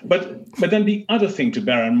 But then the other thing to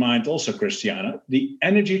bear in mind also, Christiana, the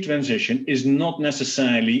energy transition is not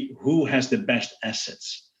necessarily who has the best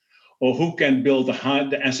assets or who can build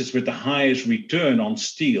the assets with the highest return on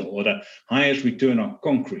steel or the highest return on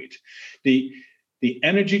concrete. The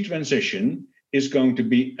energy transition is going to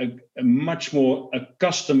be a much more a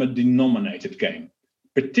customer-denominated game,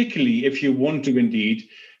 particularly if you want to indeed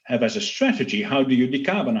have as a strategy, how do you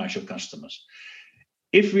decarbonize your customers?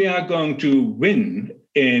 If we are going to win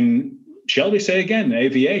in, shall we say again,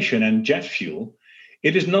 aviation and jet fuel,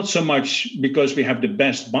 it is not so much because we have the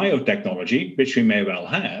best biotechnology, which we may well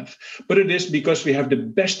have, but it is because we have the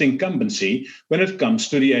best incumbency when it comes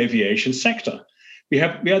to the aviation sector. We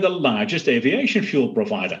are the largest aviation fuel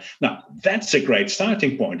provider. Now, that's a great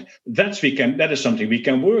starting point. That is something we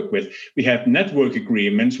can work with. We have network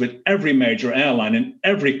agreements with every major airline in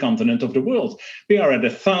every continent of the world. We are at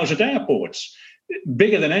 1,000 airports,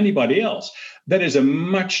 bigger than anybody else. That is a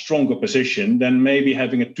much stronger position than maybe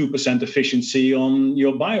having a 2% efficiency on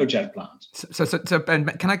your biojet plant. So Ben,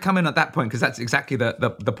 can I come in at that point? Because that's exactly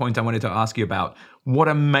the point I wanted to ask you about. What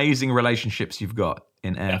amazing relationships you've got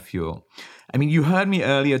in air fuel. I mean, you heard me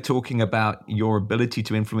earlier talking about your ability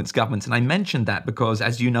to influence governments. And I mentioned that because,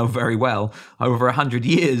 as you know very well, over 100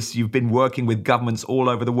 years, you've been working with governments all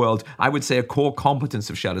over the world. I would say a core competence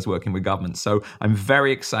of Shell is working with governments. So I'm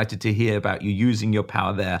very excited to hear about you using your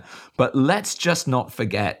power there. But let's just not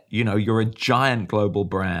forget, you're a giant global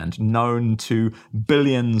brand known to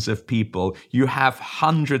billions of people. You have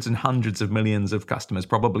hundreds and hundreds of millions of customers,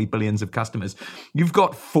 probably billions of customers. You've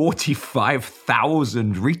got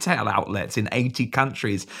 45,000 retail outlets in 80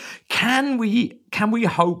 countries. Can I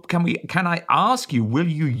ask you, will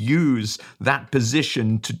you use that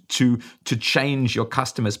position to change your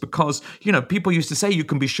customers? Because, people used to say you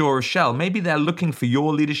can be sure of Shell. Maybe they're looking for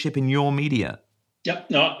your leadership in your media. Yeah,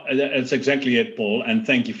 no, that's exactly it, Paul. And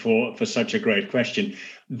thank you for such a great question.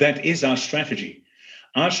 That is our strategy.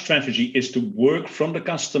 Our strategy is to work from the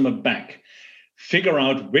customer back. Figure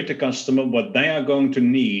out with the customer what they are going to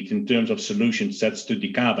need in terms of solution sets to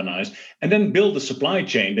decarbonize, and then build the supply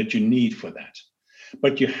chain that you need for that.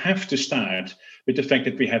 But you have to start with the fact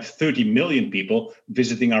that we have 30 million people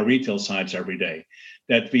visiting our retail sites every day,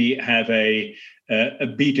 that we have a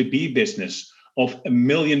B2B business of 1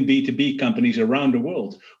 million B2B companies around the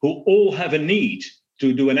world who all have a need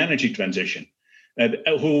to do an energy transition.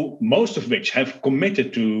 Who most of which have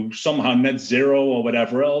committed to somehow net zero or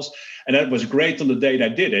whatever else. And that was great on the day they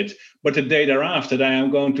did it. But the day thereafter, they are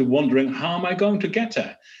going to wondering, how am I going to get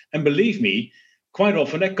there? And believe me, quite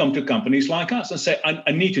often they come to companies like us and say,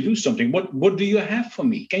 I need to do something. What do you have for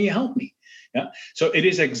me? Can you help me? Yeah. So it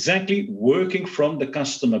is exactly working from the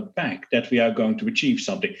customer back that we are going to achieve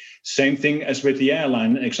something. Same thing as with the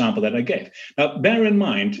airline example that I gave. Now, bear in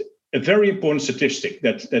mind, a very important statistic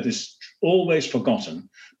that is always forgotten,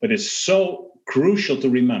 but is so crucial to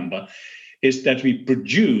remember, is that we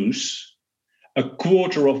produce a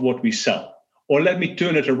quarter of what we sell. Or let me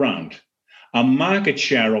turn it around. Our market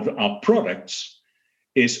share of our products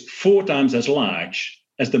is 4 times as large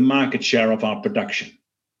as the market share of our production.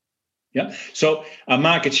 Yeah. So our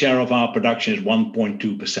market share of our production is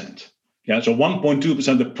 1.2%. Yeah. So 1.2%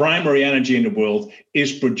 of the primary energy in the world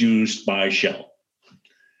is produced by Shell.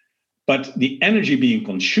 But the energy being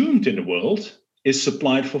consumed in the world is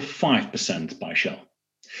supplied for 5% by Shell.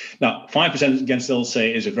 Now, 5%, you can still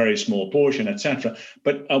say, is a very small portion, etc.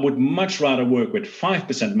 But I would much rather work with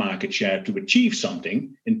 5% market share to achieve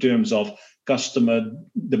something in terms of customer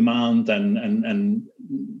demand and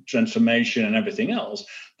transformation and everything else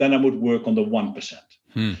than I would work on the 1%.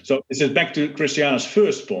 So this is back to Christiana's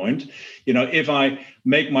first point. If I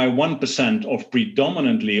make my 1% of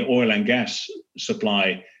predominantly oil and gas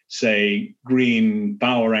supply, say, green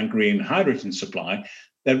power and green hydrogen supply,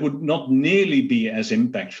 that would not nearly be as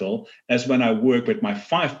impactful as when I work with my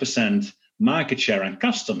 5% market share and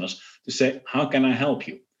customers to say, how can I help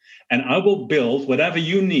you? And I will build whatever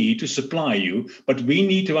you need to supply you, but we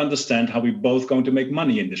need to understand how we're both going to make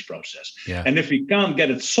money in this process. Yeah. And if we can't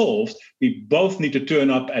get it solved, we both need to turn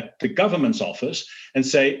up at the government's office and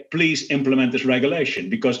say, please implement this regulation,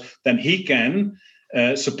 because then he can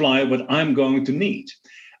supply what I'm going to need.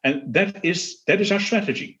 And that is our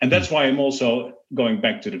strategy. And that's why I'm also going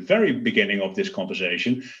back to the very beginning of this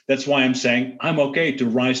conversation. That's why I'm saying I'm okay to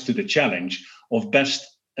rise to the challenge of best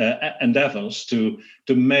endeavors to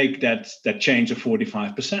make that change of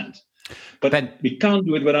 45%. But we can't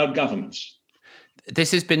do it without governments.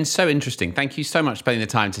 This has been so interesting. Thank you so much for spending the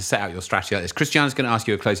time to set out your strategy like this. Christiana's going to ask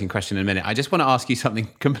you a closing question in a minute. I just want to ask you something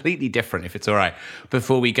completely different, if it's all right,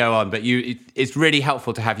 before we go on. But it's really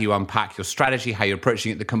helpful to have you unpack your strategy, how you're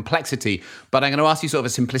approaching it, the complexity. But I'm going to ask you sort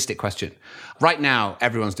of a simplistic question. Right now,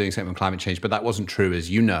 everyone's doing something on climate change, but that wasn't true, as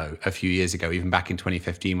you know, a few years ago, even back in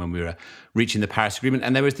 2015 when we were reaching the Paris Agreement.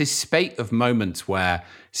 And there was this spate of moments where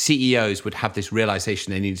CEOs would have this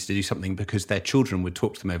realization they needed to do something because their children would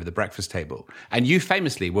talk to them over the breakfast table. And you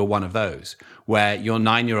famously were one of those, where your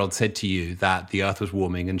 9-year-old said to you that the earth was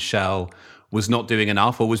warming and Shell was not doing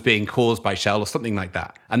enough or was being caused by Shell or something like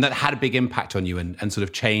that. And that had a big impact on you and sort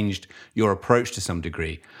of changed your approach to some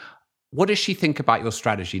degree. What does she think about your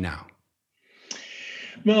strategy now?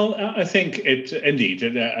 Well, I think it indeed,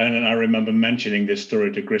 and I remember mentioning this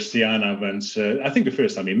story to Christiana once. I think the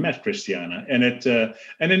first time we met Christiana, and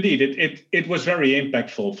indeed, it was very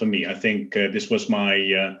impactful for me. I think this was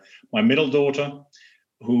my middle daughter,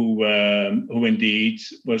 who indeed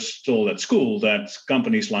was told at school that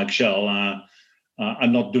companies like Shell are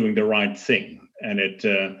not doing the right thing,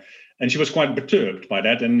 and she was quite perturbed by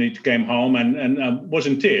that, and it came home and was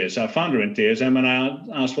in tears. I found her in tears, and when I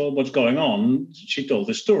asked, well, what's going on, she told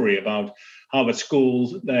the story about how at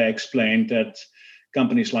school they explained that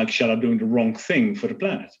companies like Shell are doing the wrong thing for the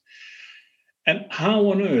planet. And how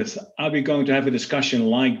on earth are we going to have a discussion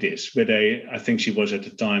like this with I think she was at the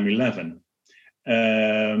time 11,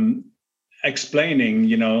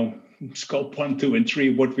 explaining, scope 1, 2, and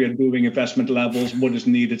 3, what we are doing, investment levels, what is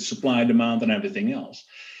needed, supply, demand, and everything else.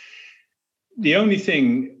 The only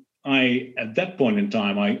thing at that point in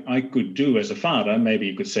time, I could do as a father, maybe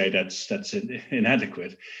you could say that's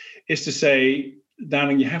inadequate, is to say,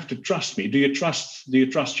 darling, you have to trust me. Do you trust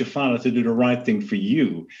your father to do the right thing for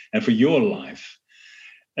you and for your life?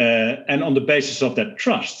 And on the basis of that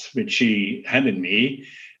trust, which she had in me,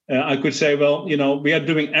 I could say, well, we are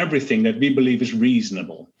doing everything that we believe is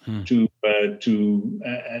reasonable and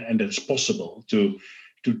that's possible to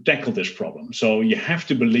tackle this problem. So you have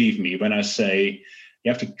to believe me when I say,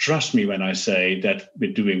 you have to trust me when I say that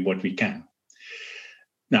we're doing what we can.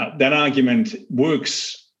 Now, that argument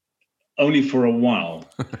works only for a while,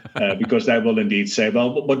 because they will indeed say,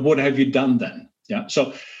 well, but what have you done then? Yeah.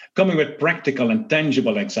 So coming with practical and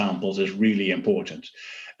tangible examples is really important.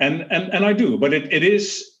 And I do, but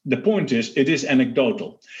the point is, it is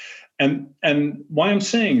anecdotal. And why I'm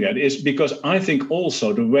saying that is because I think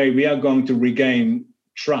also the way we are going to regain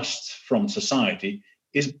trust from society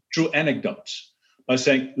is through anecdotes, by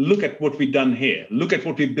saying, look at what we've done here, look at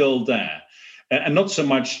what we built there, and not so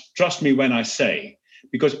much trust me when I say,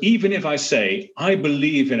 because even if I say, I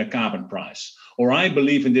believe in a carbon price, or I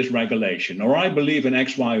believe in this regulation, or I believe in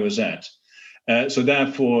X, Y, or Z, so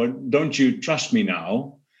therefore, don't you trust me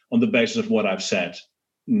now on the basis of what I've said?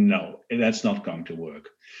 No, that's not going to work.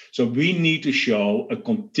 So we need to show a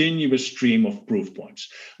continuous stream of proof points,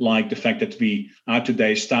 like the fact that we are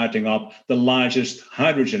today starting up the largest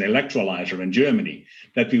hydrogen electrolyzer in Germany,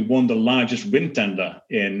 that we won the largest wind tender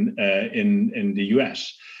in the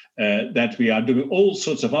US, that we are doing all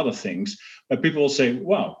sorts of other things. But people will say,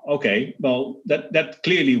 wow, okay, well, that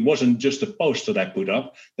clearly wasn't just a post that I put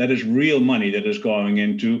up. That is real money that is going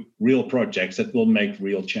into real projects that will make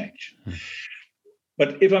real change.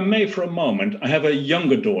 But if I may, for a moment, I have a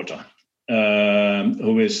younger daughter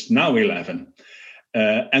who is now 11,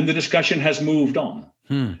 and the discussion has moved on.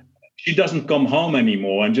 She doesn't come home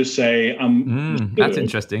anymore and just say, that's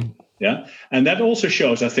interesting. Yeah, and that also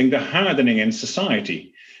shows, I think, the hardening in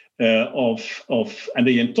society of and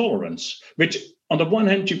the intolerance, which on the one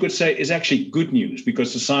hand, you could say is actually good news,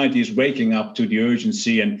 because society is waking up to the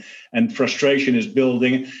urgency and frustration is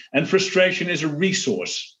building. And frustration is a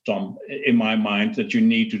resource, Tom, in my mind, that you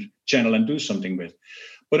need to channel and do something with.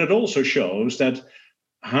 But it also shows that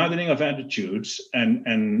hardening of attitudes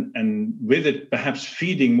and with it perhaps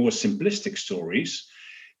feeding more simplistic stories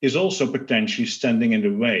is also potentially standing in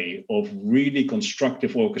the way of really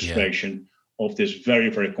constructive orchestration of this very,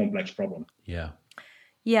 very complex problem.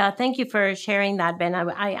 Yeah, thank you for sharing that, Ben.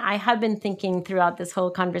 I have been thinking throughout this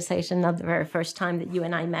whole conversation of the very first time that you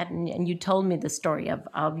and I met, and you told me the story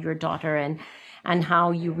of your daughter and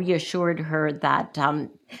how you reassured her that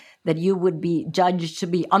that you would be judged to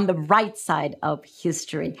be on the right side of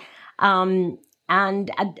history.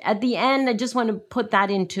 And at the end, I just want to put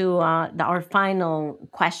that into our final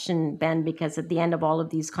question, Ben, because at the end of all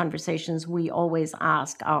of these conversations, we always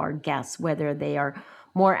ask our guests whether they are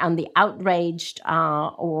more on the outraged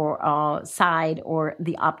side or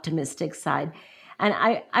the optimistic side. And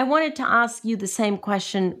I wanted to ask you the same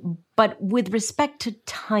question, but with respect to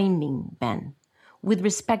timing, Ben. with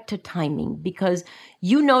respect to timing, because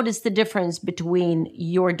you notice the difference between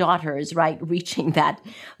your daughters, right, reaching that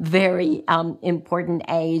very important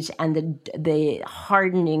age and the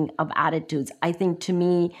hardening of attitudes. I think to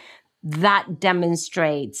me, that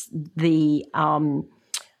demonstrates the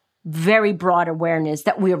very broad awareness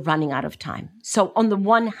that we're running out of time. So on the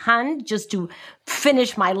one hand, just to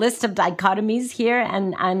finish my list of dichotomies here,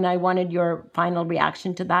 and I wanted your final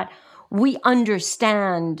reaction to that, we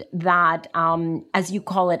understand that, as you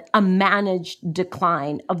call it, a managed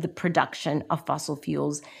decline of the production of fossil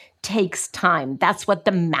fuels takes time. That's what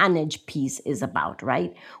the managed piece is about,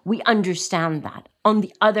 right? We understand that. On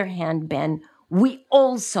the other hand, Ben, we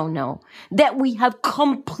also know that we have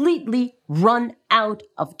completely run out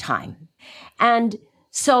of time. And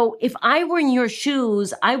so if I were in your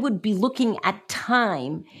shoes, I would be looking at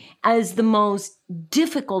time as the most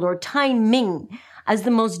difficult, or timing as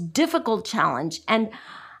the most difficult challenge. And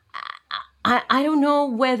I don't know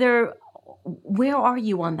where are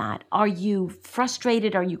you on that? Are you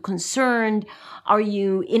frustrated? Are you concerned? Are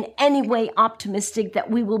you in any way optimistic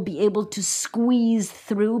that we will be able to squeeze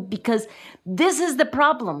through? Because this is the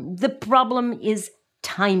problem. The problem is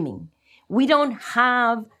timing. We don't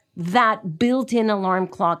have that built-in alarm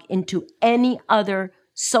clock into any other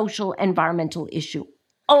social environmental issue,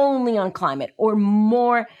 only on climate, or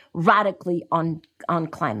more radically on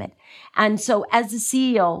climate. And so as the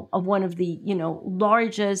CEO of one of the,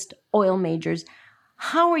 largest oil majors,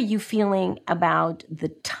 how are you feeling about the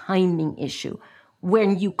timing issue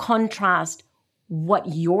when you contrast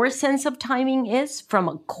what your sense of timing is from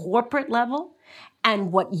a corporate level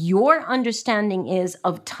and what your understanding is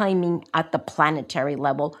of timing at the planetary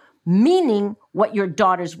level, meaning what your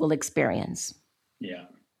daughters will experience? Yeah.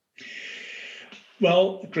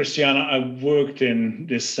 Well, Christiana, I've worked in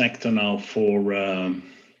this sector now for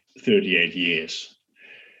 38 years.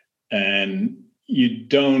 And you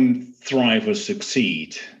don't thrive or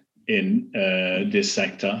succeed in this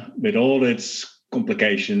sector with all its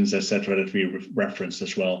complications, etc., that we referenced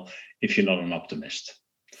as well, if you're not an optimist.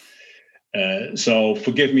 So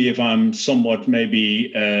forgive me if I'm somewhat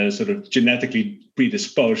maybe sort of genetically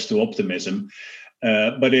predisposed to optimism,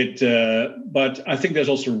 but I think there's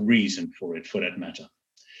also a reason for it, for that matter.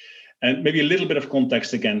 And maybe a little bit of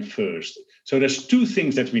context again first. So there's two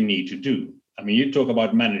things that we need to do. I mean, you talk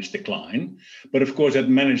about managed decline, but of course that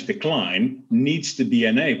managed decline needs to be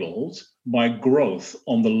enabled by growth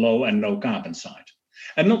on the low and no carbon side.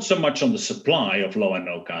 And not so much on the supply of low and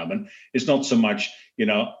no carbon. It's not so much,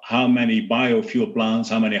 how many biofuel plants,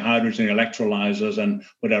 how many hydrogen electrolyzers and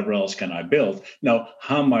whatever else can I build? No,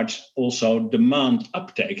 how much also demand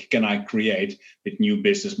uptake can I create with new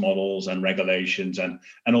business models and regulations and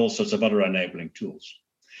all sorts of other enabling tools?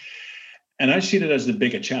 And I see that as the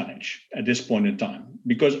bigger challenge at this point in time,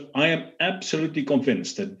 because I am absolutely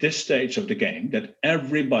convinced at this stage of the game that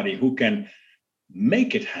everybody who can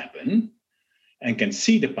make it happen and can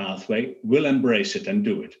see the pathway will embrace it and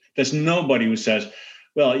do it. There's nobody who says,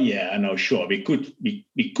 well, yeah, I know, sure, we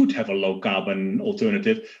could have a low carbon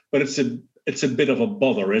alternative, but it's a bit of a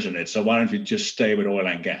bother, isn't it? So why don't we just stay with oil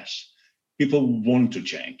and gas? People want to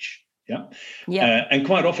change. Yeah. And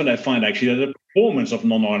quite often I find actually that the performance of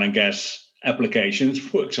non-oil and gas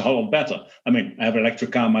applications works a whole lot better. I mean, I have an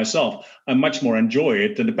electric car myself. I much more enjoy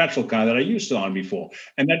it than the petrol car that I used to own before.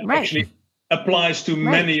 And that actually applies to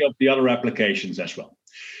many of the other applications as well.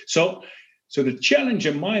 So the challenge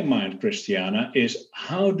in my mind, Christiana, is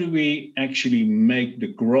how do we actually make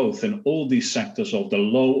the growth in all these sectors of the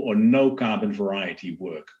low or no carbon variety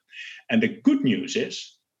work? And the good news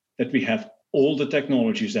is that we have all the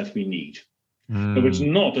technologies that we need. So it's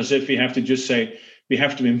not as if we have to just say, we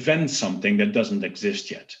have to invent something that doesn't exist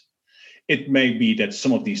yet. It may be that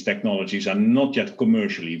some of these technologies are not yet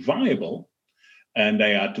commercially viable and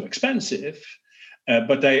they are too expensive,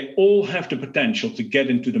 but they all have the potential to get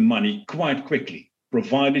into the money quite quickly,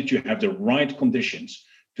 provided you have the right conditions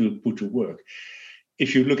to put to work.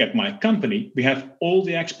 If you look at my company, we have all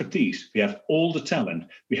the expertise, we have all the talent,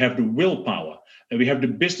 we have the willpower, and we have the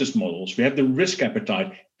business models, we have the risk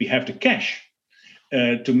appetite, we have the cash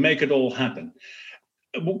to make it all happen.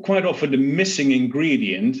 Quite often the missing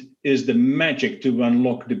ingredient is the magic to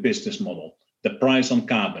unlock the business model, the price on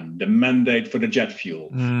carbon, the mandate for the jet fuel,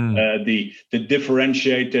 the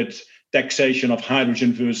differentiated taxation of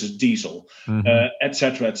hydrogen versus diesel, et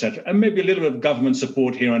cetera, and maybe a little bit of government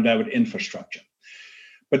support here and there with infrastructure.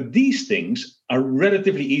 But these things are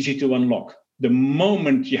relatively easy to unlock. The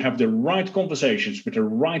moment you have the right conversations with the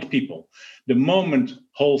right people, the moment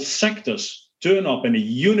whole sectors turn up in a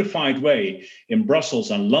unified way in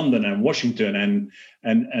Brussels and London and Washington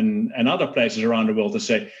and other places around the world to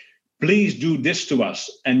say, please do this to us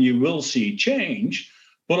and you will see change,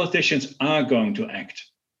 politicians are going to act.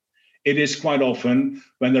 It is quite often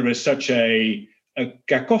when there is such a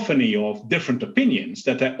cacophony of different opinions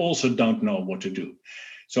that they also don't know what to do.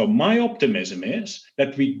 So my optimism is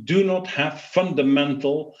that we do not have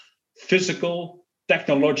fundamental physical,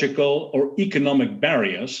 technological, or economic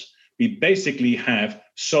barriers. We basically have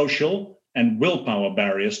social and willpower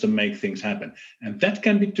barriers to make things happen. And that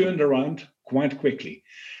can be turned around quite quickly.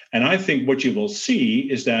 And I think what you will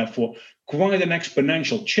see is therefore quite an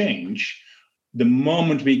exponential change the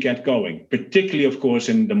moment we get going, particularly, of course,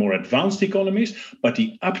 in the more advanced economies, but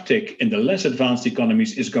the uptick in the less advanced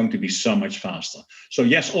economies is going to be so much faster. So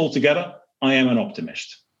yes, altogether, I am an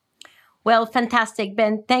optimist. Well, fantastic,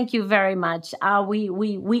 Ben. Thank you very much.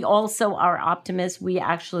 We also are optimists. We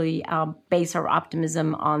actually base our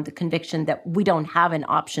optimism on the conviction that we don't have an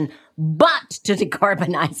option but to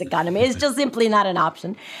decarbonize the economy. It's just simply not an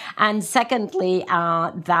option. And secondly,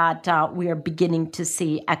 that we are beginning to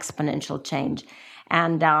see exponential change.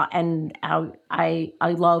 And I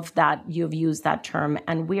love that you've used that term,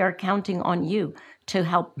 and we are counting on you to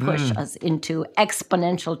help push us into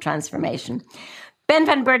exponential transformation. Ben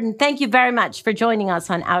van Beurden, thank you very much for joining us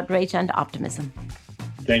on Outrage and Optimism.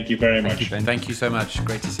 Thank you very much. Thank you, Ben. Thank you so much.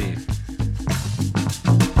 Great to see you.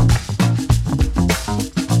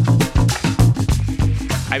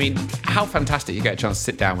 I mean, how fantastic you get a chance to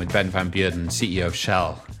sit down with Ben van Beurden, CEO of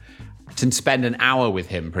Shell, to spend an hour with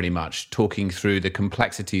him pretty much talking through the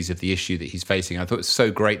complexities of the issue that he's facing. I thought it was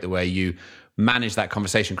so great the way you managed that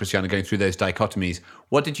conversation, Christiana, going through those dichotomies.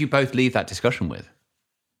 What did you both leave that discussion with?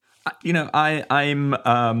 You know, I've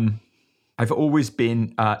always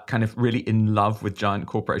been kind of really in love with giant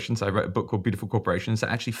corporations. I wrote a book called Beautiful Corporations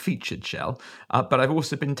that actually featured Shell. But I've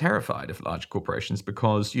also been terrified of large corporations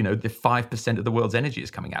because, you know, the 5% of the world's energy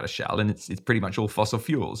is coming out of Shell, and it's pretty much all fossil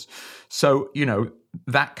fuels. So, you know,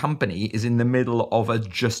 that company is in the middle of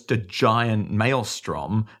just a giant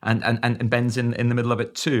maelstrom, and Ben's in the middle of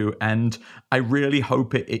it too. And I really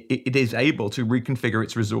hope it is able to reconfigure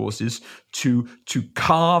its resources to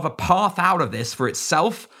carve a path out of this for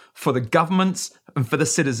itself, for the governments, and for the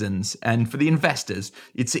citizens, and for the investors.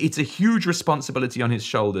 It's a huge responsibility on his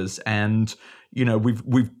shoulders, and you know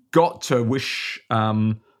we've got to wish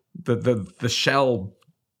the Shell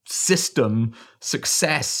system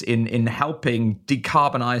success in helping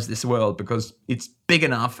decarbonize this world, because it's big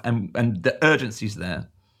enough and the urgency's there.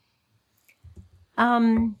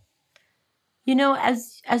 You know,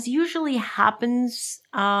 as usually happens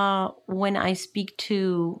when I speak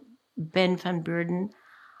to Ben van Beurden,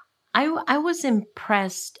 I was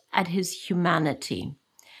impressed at his humanity.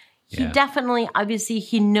 He definitely, obviously,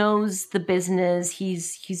 he knows the business.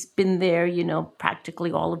 He's been there, you know,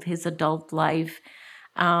 practically all of his adult life.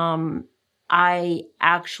 I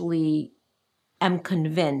actually am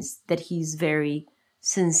convinced that he's very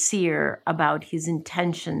sincere about his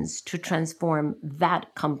intentions to transform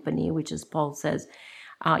that company, which, as Paul says,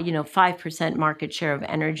 5% market share of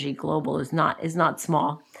energy global is not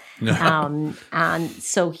small. And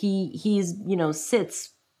so he's, you know, sits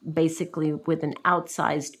basically with an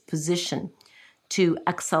outsized position to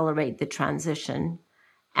accelerate the transition.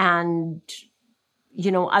 And you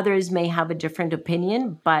know, others may have a different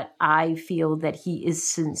opinion, but I feel that he is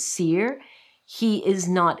sincere. He is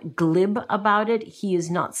not glib about it. He is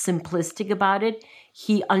not simplistic about it.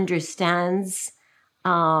 He understands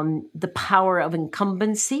the power of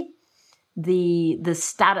incumbency, the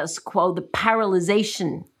status quo, the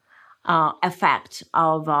paralyzation effect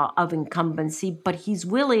of incumbency, but he's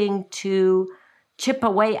willing to chip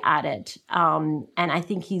away at it. And I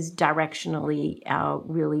think he's directionally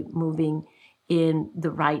really moving in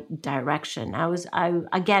the right direction.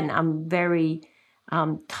 I'm very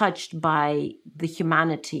touched by the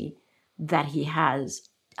humanity that he has.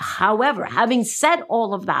 However, having said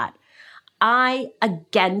all of that, I,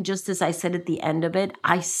 again, just as I said at the end of it,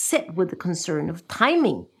 I sit with the concern of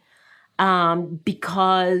timing.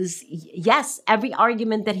 Because yes, every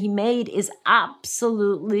argument that he made is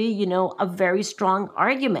absolutely, you know, a very strong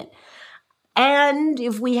argument. And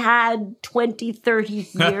if we had 20, 30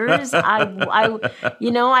 years, I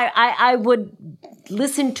would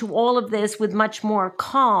listen to all of this with much more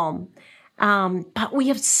calm. But we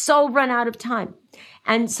have so run out of time.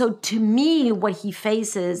 And so to me, what he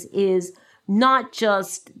faces is not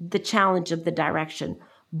just the challenge of the direction,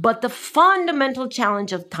 but the fundamental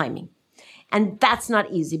challenge of timing. And that's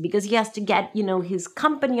not easy because he has to get, you know, his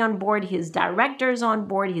company on board, his directors on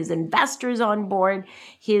board, his investors on board,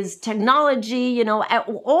 his technology, you know,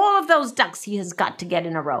 all of those ducks he has got to get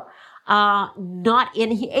in a row.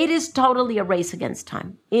 It is totally a race against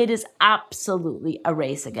time. It is absolutely a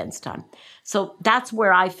race against time. So that's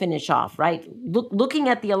where I finish off, right? Looking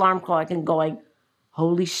at the alarm clock and going,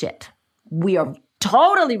 holy shit, we are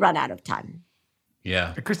totally run out of time.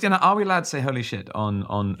 Yeah. Christiana, are we allowed to say holy shit on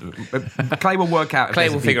Clay will work out. Clay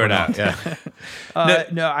will figure it out, yeah.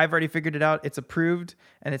 No, I've already figured it out. It's approved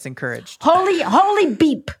and it's encouraged. Holy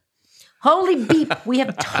beep. Holy beep. We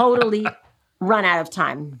have totally run out of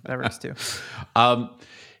time. That works too.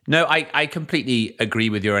 No, I completely agree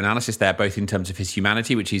with your analysis there, both in terms of his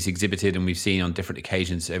humanity, which he's exhibited and we've seen on different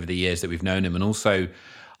occasions over the years that we've known him, and also,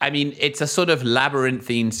 I mean, it's a sort of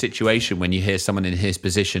labyrinthine situation when you hear someone in his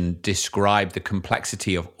position describe the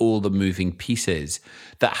complexity of all the moving pieces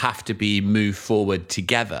that have to be moved forward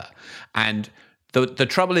together. And the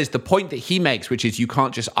trouble is the point that he makes, which is you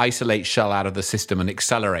can't just isolate Shell out of the system and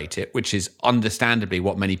accelerate it, which is understandably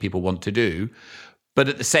what many people want to do. But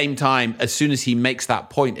at the same time, as soon as he makes that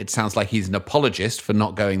point, it sounds like he's an apologist for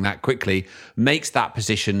not going that quickly, makes that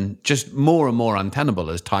position just more and more untenable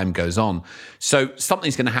as time goes on. So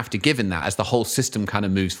something's going to have to give in that as the whole system kind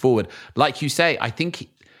of moves forward. Like you say, I think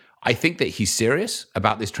that he's serious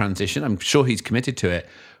about this transition. I'm sure he's committed to it.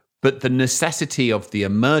 But the necessity of the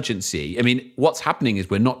emergency, I mean, what's happening is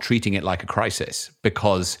we're not treating it like a crisis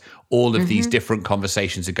because all of these different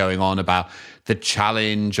conversations are going on about the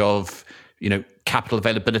challenge of, capital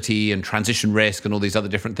availability and transition risk and all these other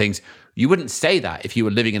different things. You wouldn't say that if you were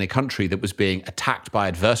living in a country that was being attacked by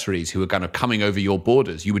adversaries who were kind of coming over your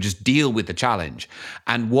borders. You would just deal with the challenge.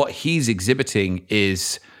 And what he's exhibiting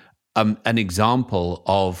is an example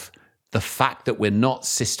of the fact that we're not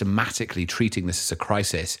systematically treating this as a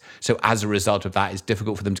crisis. So as a result of that, it's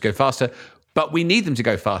difficult for them to go faster, but we need them to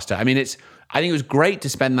go faster. I mean, I think it was great to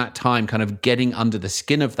spend that time kind of getting under the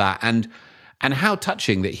skin of that, and how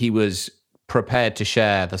touching that he was prepared to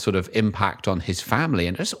share the sort of impact on his family.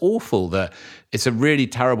 And it's awful that it's a really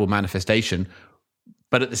terrible manifestation.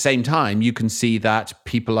 But at the same time, you can see that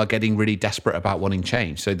people are getting really desperate about wanting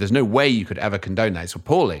change. So there's no way you could ever condone that. It's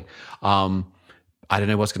appalling. I don't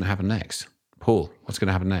know what's going to happen next. Paul, what's going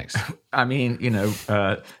to happen next? I mean,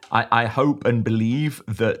 I hope and believe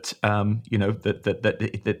that,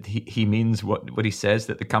 that he means what he says,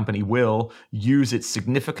 that the company will use its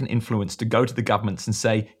significant influence to go to the governments and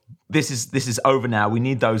say, this is over now. We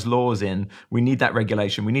need those laws in. We need that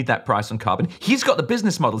regulation. We need that price on carbon. He's got the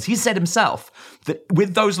business models. He said himself that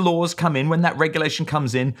with those laws come in, when that regulation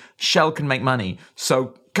comes in, Shell can make money.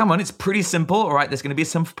 So come on, it's pretty simple. All right, there's going to be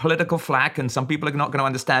some political flack and some people are not going to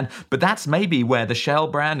understand. But that's maybe where the Shell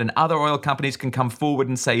brand and other oil companies can come forward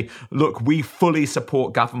and say, look, we fully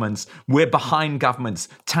support governments. We're behind governments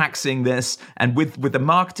taxing this. And with the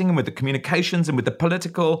marketing and with the communications and with the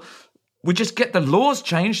political, we just get the laws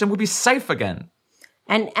changed and we'll be safe again.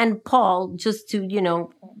 And Paul, just to,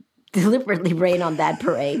 deliberately rain on that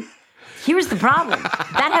parade. Here's the problem.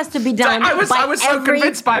 That has to be done. I was so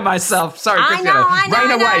convinced by myself. Sorry,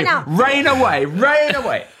 Christiana. Rain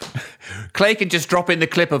away. Clay can just drop in the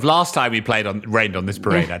clip of last time we rained on this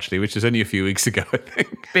parade, actually, which was only a few weeks ago, I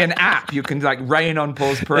think. Be an app. You can rain on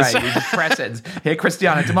Paul's parade. You just press it. Here,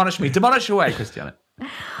 Christiana, demolish me. Demolish away, Christiana.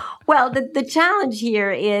 Well, the challenge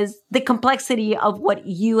here is the complexity of what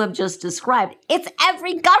you have just described. It's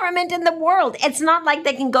every government in the world. It's not like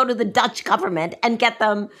they can go to the Dutch government and get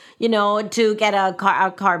them, to get a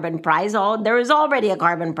carbon price. There is already a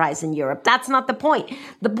carbon price in Europe. That's not the point.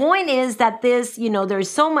 The point is that there's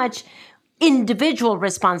so much individual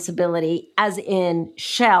responsibility, as in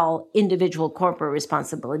Shell, individual corporate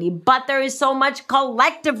responsibility, but there is so much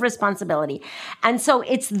collective responsibility. And so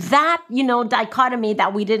it's that, dichotomy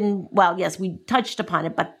that we touched upon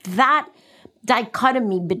it, but that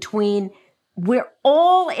dichotomy between we're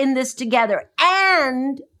all in this together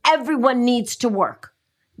and everyone needs to work.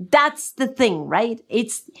 That's the thing, right?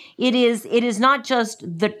 It is not just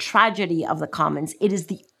the tragedy of the commons. It is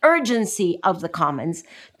the urgency of the commons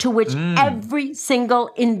to which every single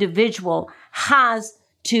individual has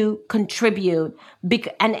to contribute,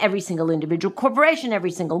 and every single individual corporation, every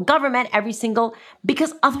single government,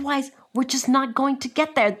 because otherwise we're just not going to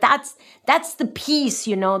get there. That's the piece,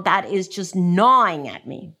 that is just gnawing at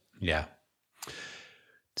me. Yeah.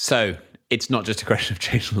 So it's not just a question of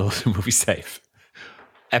changing laws and we'll be safe.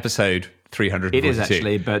 Episode 342. It is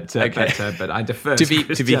actually, but I defer to be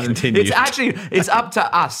continued. It's up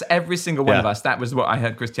to us, every single one of us. That was what I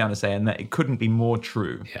heard Christiana say, and that it couldn't be more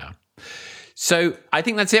true. Yeah. So I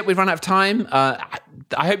think that's it. We've run out of time.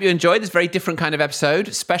 I hope you enjoyed this very different kind of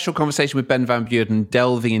episode. Special conversation with Ben van Beurden,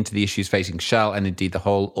 delving into the issues facing Shell and indeed the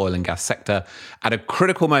whole oil and gas sector at a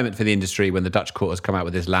critical moment for the industry when the Dutch court has come out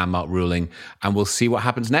with this landmark ruling. And we'll see what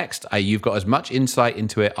happens next. You've got as much insight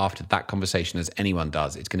into it after that conversation as anyone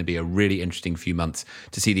does. It's going to be a really interesting few months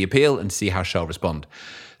to see the appeal and see how Shell respond.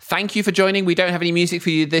 Thank you for joining. We don't have any music for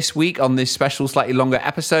you this week on this special, slightly longer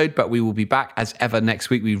episode, but we will be back as ever next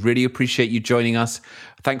week. We really appreciate you joining us.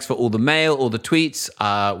 Thanks for all the mail, all the tweets.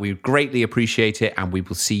 We greatly appreciate it, and we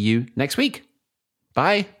will see you next week.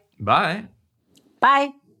 Bye. Bye.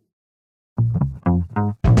 Bye.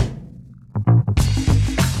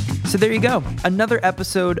 So there you go. Another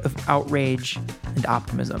episode of Outrage and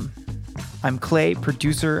Optimism. I'm Clay,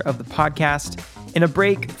 producer of the podcast. In a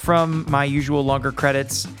break from my usual longer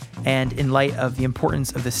credits, and in light of the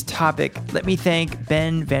importance of this topic, let me thank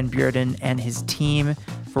Ben van Beurden and his team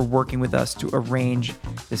for working with us to arrange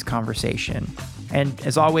this conversation. And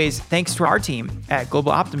as always, thanks to our team at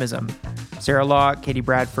Global Optimism: Sarah Law, Katie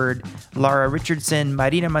Bradford, Lara Richardson,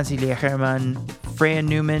 Marina Mancilia-Herman, Freya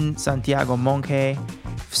Newman, Santiago Monke,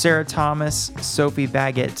 Sarah Thomas, Sophie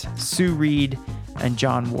Baggett, Sue Reed, and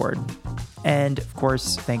John Ward. And of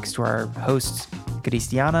course, thanks to our hosts,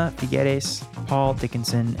 Cristiana Figueres, Paul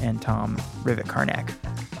Dickinson, and Tom Rivett-Carnac.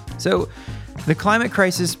 So the climate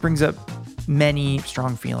crisis brings up many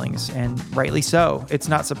strong feelings, and rightly so. It's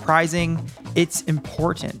not surprising, it's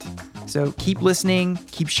important. So keep listening,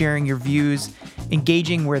 keep sharing your views,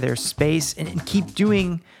 engaging where there's space, and keep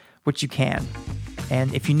doing what you can.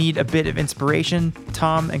 And if you need a bit of inspiration,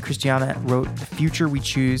 Tom and Christiana wrote The Future We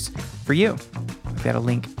Choose for you. I've got a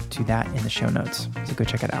link to that in the show notes, so go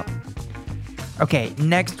check it out. Okay,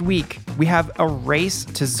 next week, we have a Race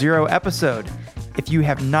to Zero episode. If you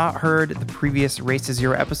have not heard the previous Race to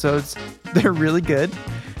Zero episodes, they're really good.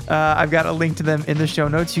 I've got a link to them in the show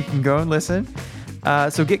notes. You can go and listen.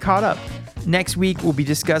 So get caught up. Next week, we'll be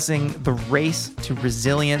discussing the race to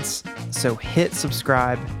resilience. So hit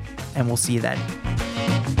subscribe, and we'll see you then.